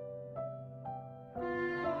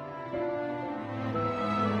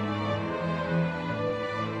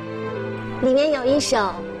里面有一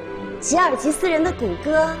首吉尔吉斯人的古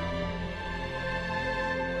歌。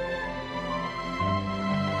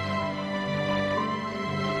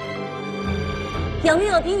有没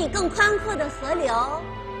有比你更宽阔的河流，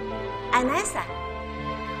艾奈塞？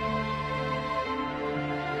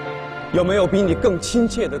有没有比你更亲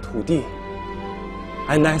切的土地，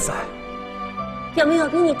艾奈塞？有没有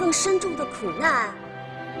比你更深重的苦难，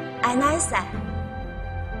艾奈塞？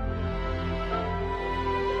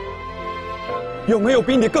有没有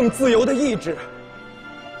比你更自由的意志，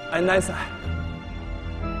艾奈塞？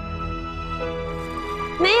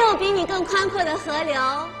没有比你更宽阔的河流，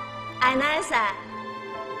艾奈塞。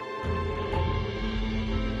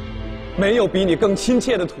没有比你更亲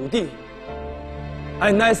切的土地，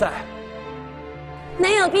艾奈塞。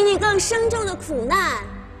没有比你更深重的苦难，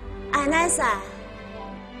艾奈塞。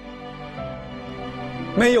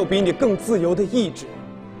没有比你更自由的意志，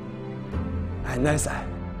艾奈塞。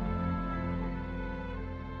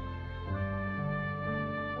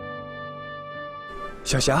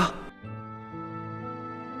小霞，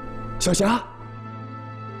小霞。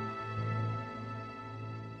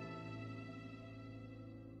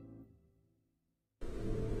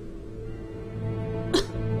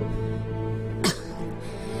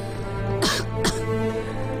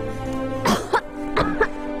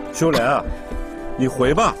秀莲，你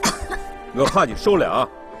回吧，我怕你受凉。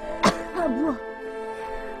不，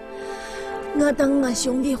我等我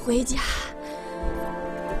兄弟回家。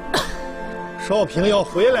少平要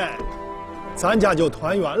回来，咱家就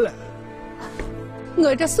团圆了。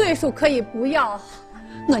我这岁数可以不要，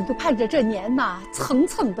我就盼着这年呐蹭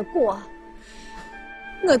蹭的过。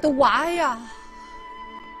我的娃呀！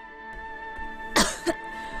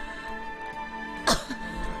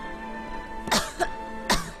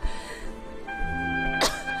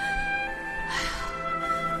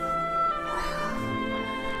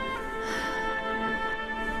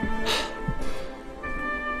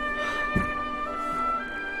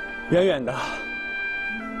远远的，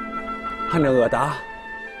看着我达、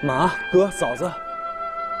妈、哥、嫂子，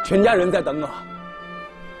全家人在等我。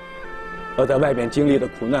我在外边经历的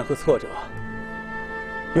苦难和挫折，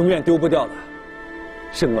永远丢不掉的，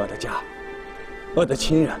是我的家，我的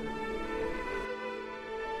亲人。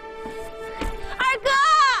二哥，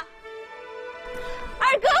二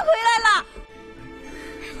哥回来了，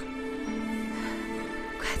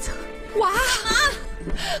快走，娃。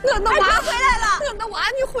我的娃回来了，我的娃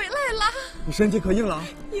你回来了。你身体可硬朗？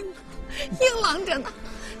硬朗着呢，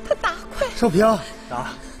他打快。少平，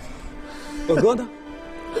打。我哥呢？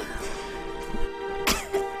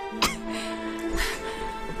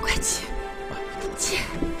快去，去。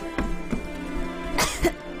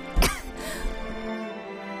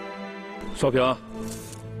少平，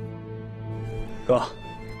哥，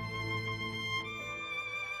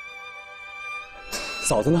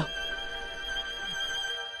嫂子呢？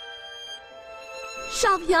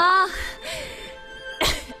少平，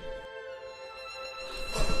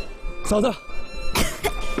嫂子，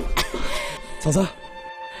嫂子，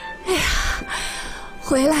哎呀，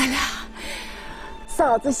回来了，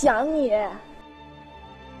嫂子想你。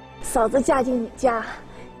嫂子嫁进你家，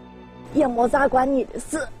也没咋管你的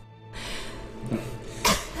事。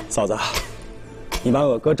嫂子，你把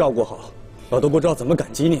我哥照顾好，我都不知道怎么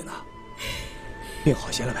感激你呢。病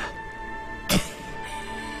好些了没？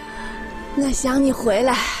我想你回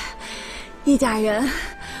来，一家人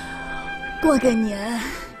过个年。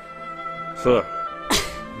是，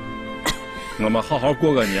我们好好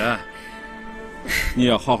过个年，你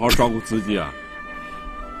也好好照顾自己啊。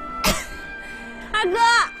二哥，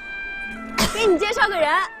给你介绍个人，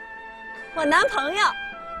我男朋友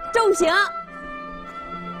仲平。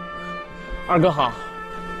二哥好，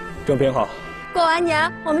正平好。过完年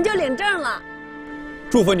我们就领证了。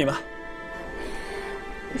祝福你们。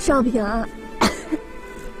少平，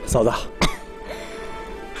嫂子，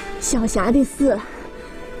小霞的事，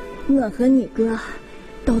我和你哥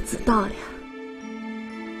都知道了。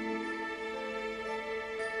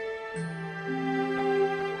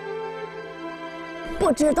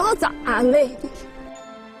不知道咋安慰你。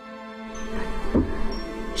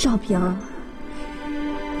少平，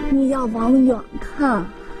你要往远看。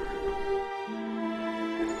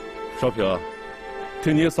少平，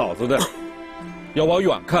听你嫂子的。要往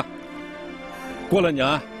远看，过了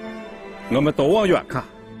年，我们都往远看。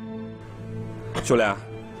秀莲，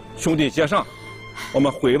兄弟接上，我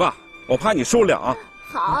们回吧，我怕你受凉。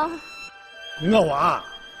好，我娃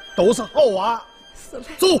都是好娃。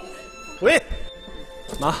走，回。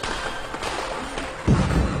妈，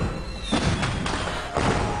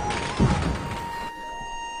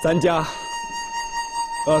咱家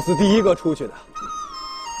我是第一个出去的。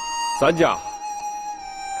咱家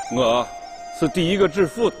我是第一个致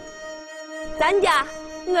富的。咱家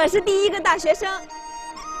我是第一个大学生。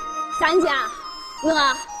咱家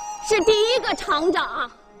我是第一个厂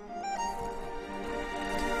长。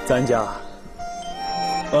咱家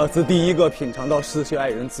我是第一个品尝到失去爱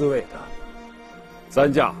人滋味的。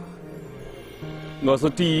咱家我是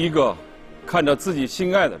第一个看着自己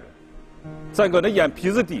心爱的人在我的眼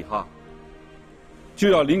皮子底下就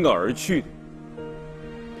要离我而去的。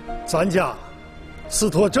咱家是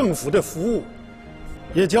托政府的服务，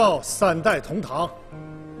也叫3代同堂，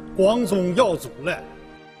光宗耀祖了。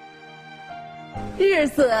日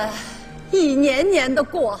子一年年的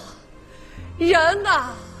过，人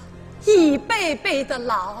啊一辈辈的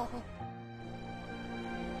老。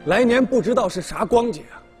来年不知道是啥光景，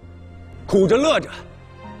苦着乐着，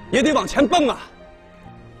也得往前蹦啊！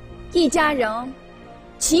一家人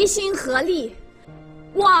齐心合力，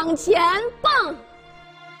往前蹦。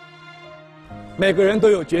每个人都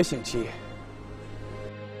有觉醒期，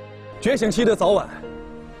觉醒期的早晚，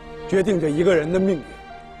决定着一个人的命运。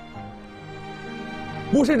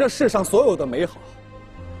不是这世上所有的美好，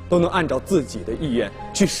都能按照自己的意愿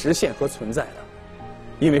去实现和存在的，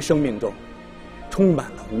因为生命中充满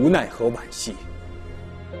了无奈和惋惜。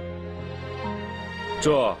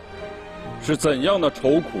这是怎样的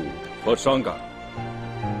愁苦和伤感？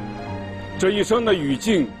这一生的语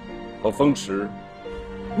境和风驰，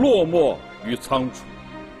落寞与仓促。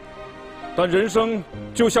但人生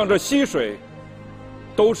就像这溪水，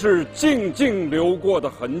都是静静流过的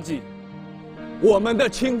痕迹。我们的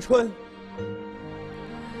青春，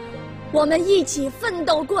我们一起奋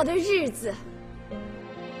斗过的日子，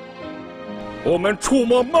我们触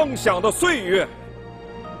摸梦想的岁月，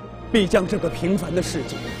必将这个平凡的世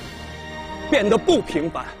界变得不平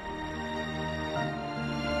凡。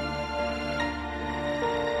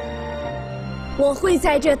我会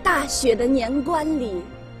在这大雪的年关里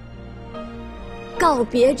告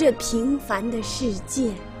别这平凡的世界。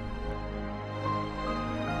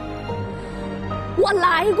我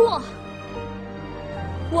来过，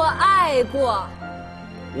我爱过，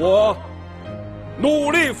我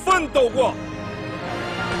努力奋斗过。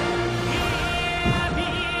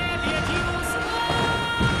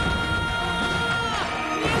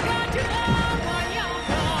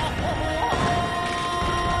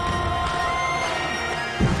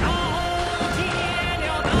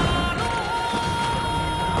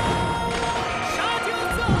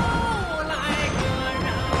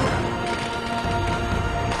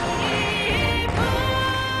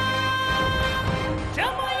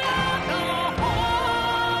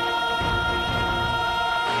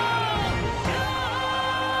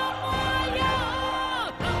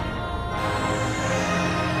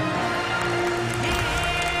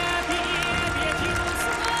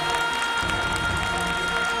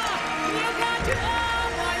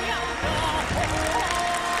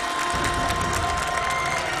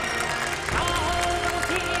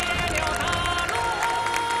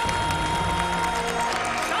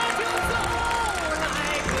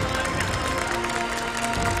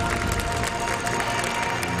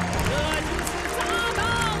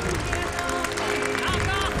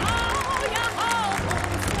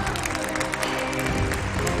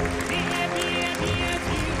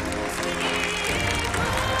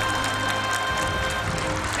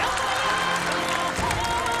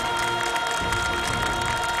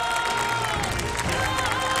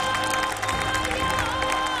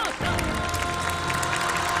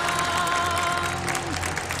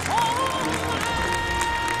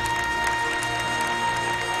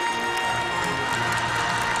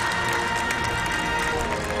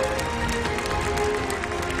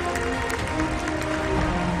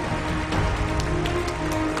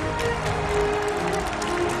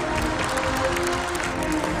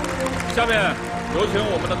下面有请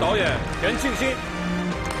我们的导演田庆新。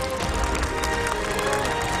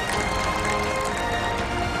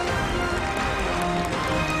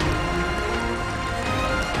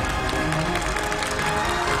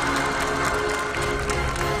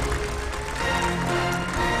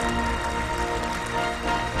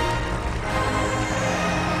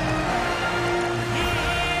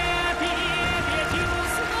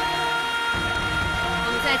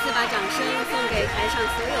把掌声送给台上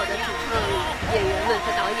所有的主创演员们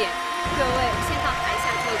和导演，各位先到台下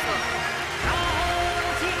坐坐。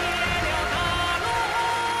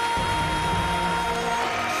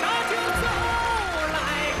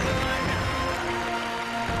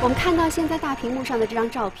我们看到现在大屏幕上的这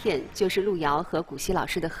张照片，就是路遥和古希老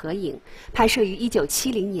师的合影，拍摄于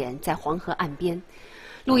1970年，在黄河岸边。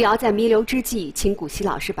路遥在弥留之际，请古希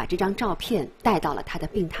老师把这张照片带到了他的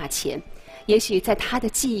病榻前。也许在他的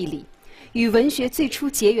记忆里，与文学最初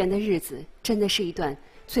结缘的日子，真的是一段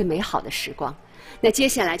最美好的时光。那接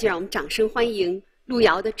下来就让我们掌声欢迎路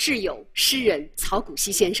遥的挚友诗人曹谷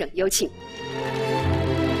溪先生，有请。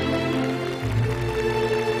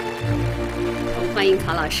我们欢迎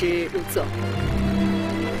曹老师入座。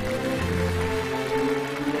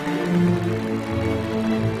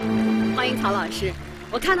欢迎曹老师，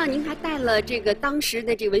我看到您还带了这个当时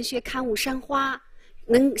的这个文学刊物《山花》。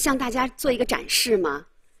能向大家做一个展示吗？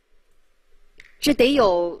这得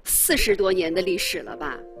有40多年的历史了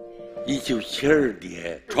吧？1972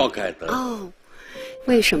年创刊的。哦，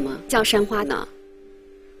为什么叫山花呢？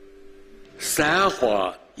山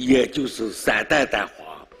花也就是山丹丹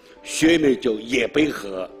花，学名叫野百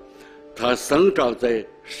合，它生长在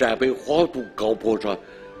陕北黄土高坡上，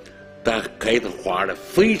但开的花呢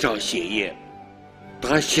非常鲜艳，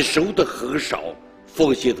它吸收的很少，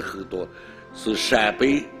奉献的很多。是陕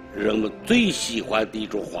北人们最喜欢的一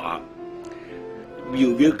种花，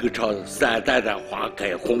明明歌唱山丹丹花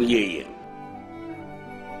开红艳艳。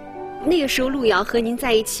那个时候，路遥和您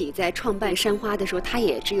在一起，在创办山花的时候，他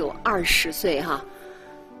也只有20岁哈。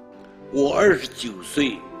我29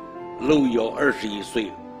岁，路遥21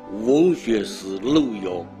岁，文学使路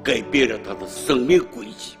遥改变了他的生命轨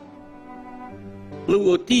迹。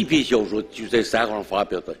路遥第一篇小说就在山花发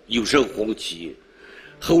表的《有声红旗》。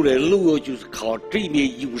后来，路遥就是靠这一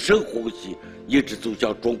面有声红旗，一直走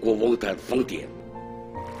向中国文坛的峰巅。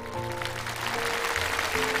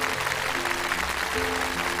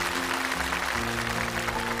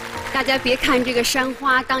大家别看这个山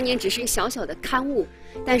花当年只是一个小小的刊物，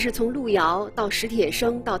但是从路遥到史铁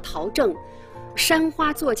生到陶正，山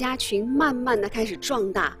花作家群慢慢的开始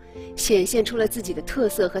壮大，显现出了自己的特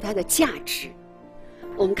色和它的价值。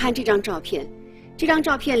我们看这张照片，这张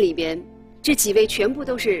照片里边。这几位全部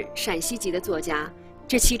都是陕西籍的作家，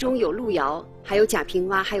这其中有路遥，还有贾平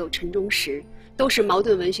凹，还有陈忠实，都是茅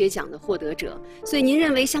盾文学奖的获得者。所以您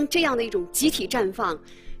认为像这样的一种集体绽放，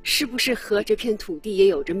是不是和这片土地也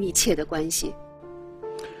有着密切的关系？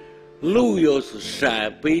路遥是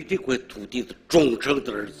陕北这块土地的忠诚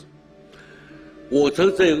的儿子。我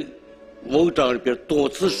曾在文章里边多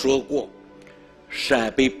次说过，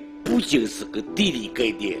陕北不仅是个地理概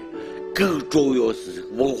念。更重要是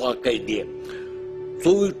文化概念。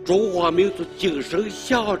作为中华民族精神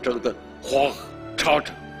象征的黄河、长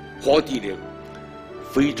城、黄帝陵，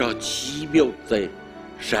非常奇妙在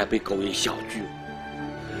陕北高原相聚。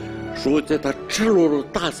说在它赤裸裸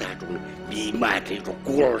大山中弥漫着一种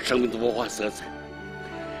古老生命的文化色彩。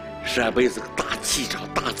陕北是个大气场、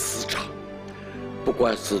大磁场，不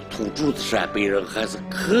管是土著的陕北人，还是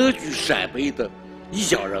客居陕北的异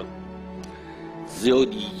乡人。只要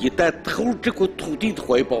你一旦投入这块土地的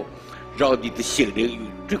怀抱，让你的心灵与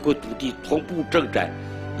这块土地同步征战，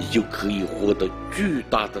你就可以获得巨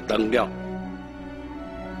大的能量。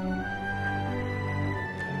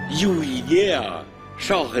有一年啊，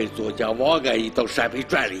上海作家王安忆到陕北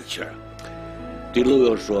转了一圈，对路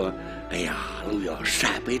遥说：“哎呀，路遥，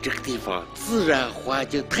陕北这个地方自然环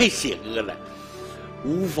境太险恶了，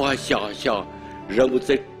无法想象人们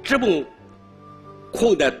在这么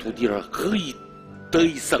困难土地上可以得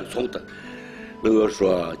以生存的。”路遥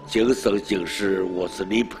说：“今生今世，我是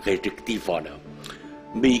离不开这个地方的。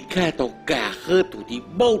每看到干涸土地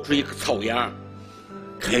冒出一个草芽，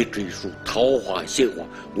开出一束桃花、杏花，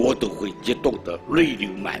我都会激动得泪流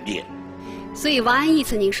满面。”所以王安忆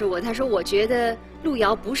曾经说过，他说：“我觉得路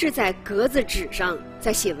遥不是在格子纸上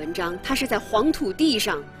在写文章，他是在黄土地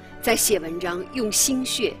上在写文章，用心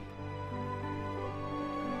血。”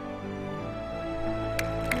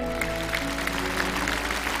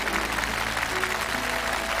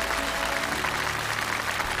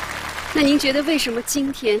那您觉得为什么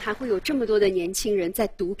今天还会有这么多的年轻人在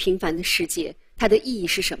读《平凡的世界》？它的意义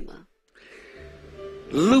是什么？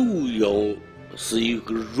路遥是一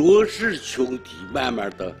个弱势群体慢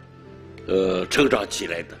慢的成长起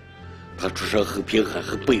来的，他出身很贫寒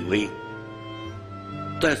很卑微，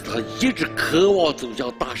但是他一直渴望走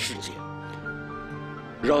向大世界，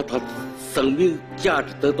让他生命价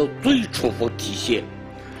值得到最充分体现。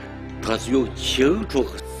他是用青春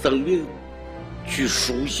和生命去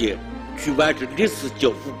书写，去完成历史交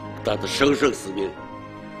付他的神圣使命，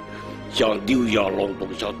像牛一样劳动，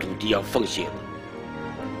像土地一样奉献的。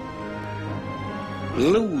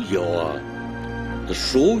路遥啊的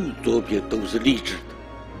所有作品都是励志的，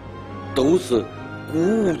都是鼓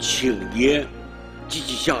舞青年、积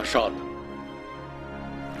极向上的。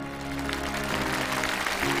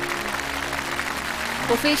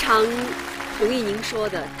我非常同意您说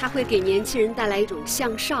的，它会给年轻人带来一种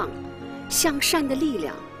向上、向善的力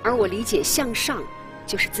量。而我理解，向上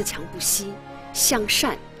就是自强不息，向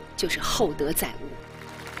善就是厚德载物。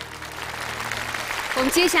我们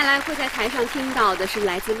接下来会在台上听到的是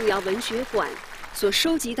来自路遥文学馆所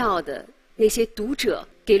收集到的那些读者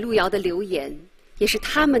给路遥的留言，也是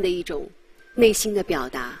他们的一种内心的表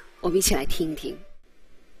达。我们一起来听一听。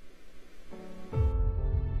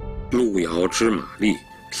路遥知马力，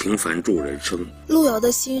平凡助人生。路遥的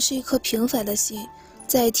心是一颗平凡的心，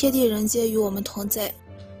在天地人间与我们同在。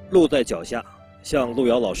路在脚下，向路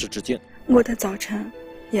遥老师致敬。我的早晨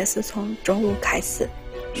也是从中午开始。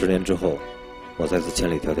10年之后，我再次千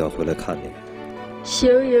里迢迢回来看你。行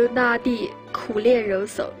营大地，苦练人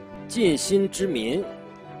生。尽心之民，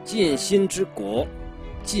尽心之国，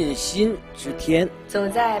尽心之天。走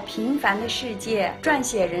在平凡的世界，撰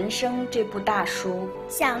写人生这部大书，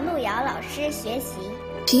向路遥老师学习。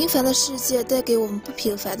平凡的世界带给我们不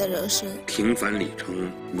平凡的人生。平凡里程，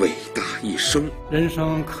伟大一生。人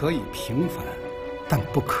生可以平凡，但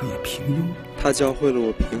不可以平庸。他教会了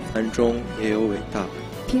我，平凡中也有伟大。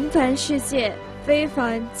平凡世界，非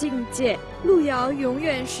凡境界。路遥永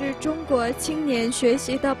远是中国青年学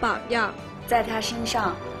习的榜样。在他身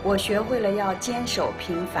上，我学会了要坚守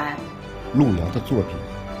平凡。路遥的作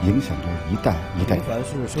品影响着一代一代人。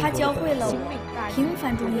他教会了我，平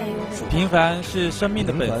凡中也有伟大。平凡是生命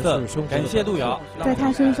的本色。感谢路遥。在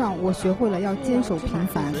他身上，我学会了要坚守平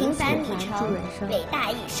凡。平凡里程，伟大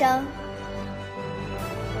一生。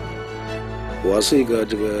我是一个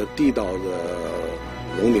地道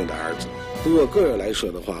的农民的儿子。对我个人来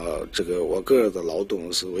说的话，我个人的劳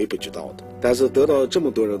动是微不足道的，但是得到这么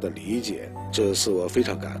多人的理解，这使我非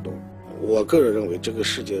常感动。我个人认为，这个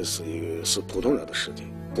世界是普通人的世界，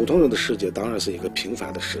普通人的世界当然是一个平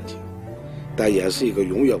凡的世界，但也是一个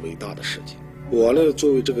永远伟大的世界。我呢，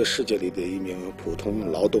作为这个世界里的一名普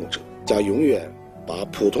通劳动者，将永远把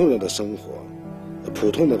普通人的生活、普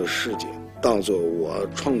通人的世界当作我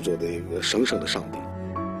创作的一个神圣的上帝。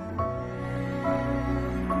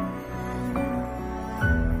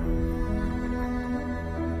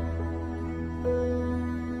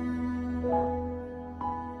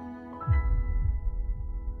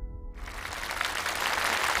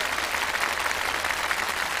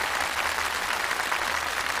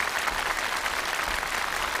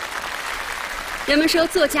人们说，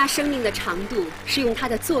作家生命的长度是用他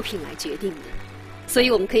的作品来决定的，所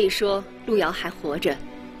以我们可以说，路遥还活着，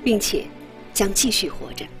并且将继续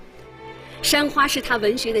活着。山花是他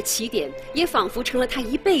文学的起点，也仿佛成了他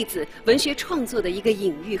一辈子文学创作的一个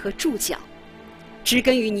隐喻和注脚。植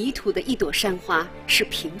根于泥土的一朵山花是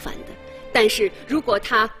平凡的，但是如果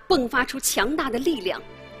它迸发出强大的力量，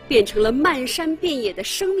变成了漫山遍野的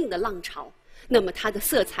生命的浪潮，那么它的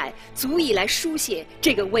色彩足以来书写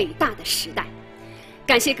这个伟大的时代。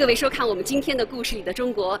感谢各位收看我们今天的故事里的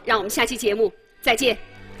中国，让我们下期节目再见。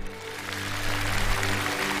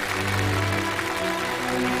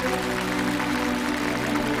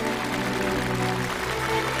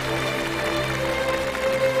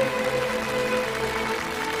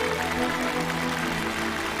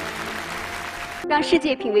让世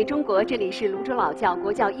界品味中国，这里是泸州老窖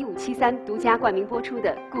国教1573独家冠名播出的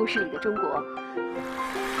《故事里的中国》。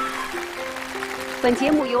本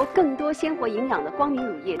节目由更多鲜活营养的光明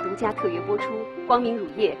乳业独家特约播出，光明乳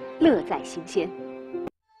业乐在新鲜。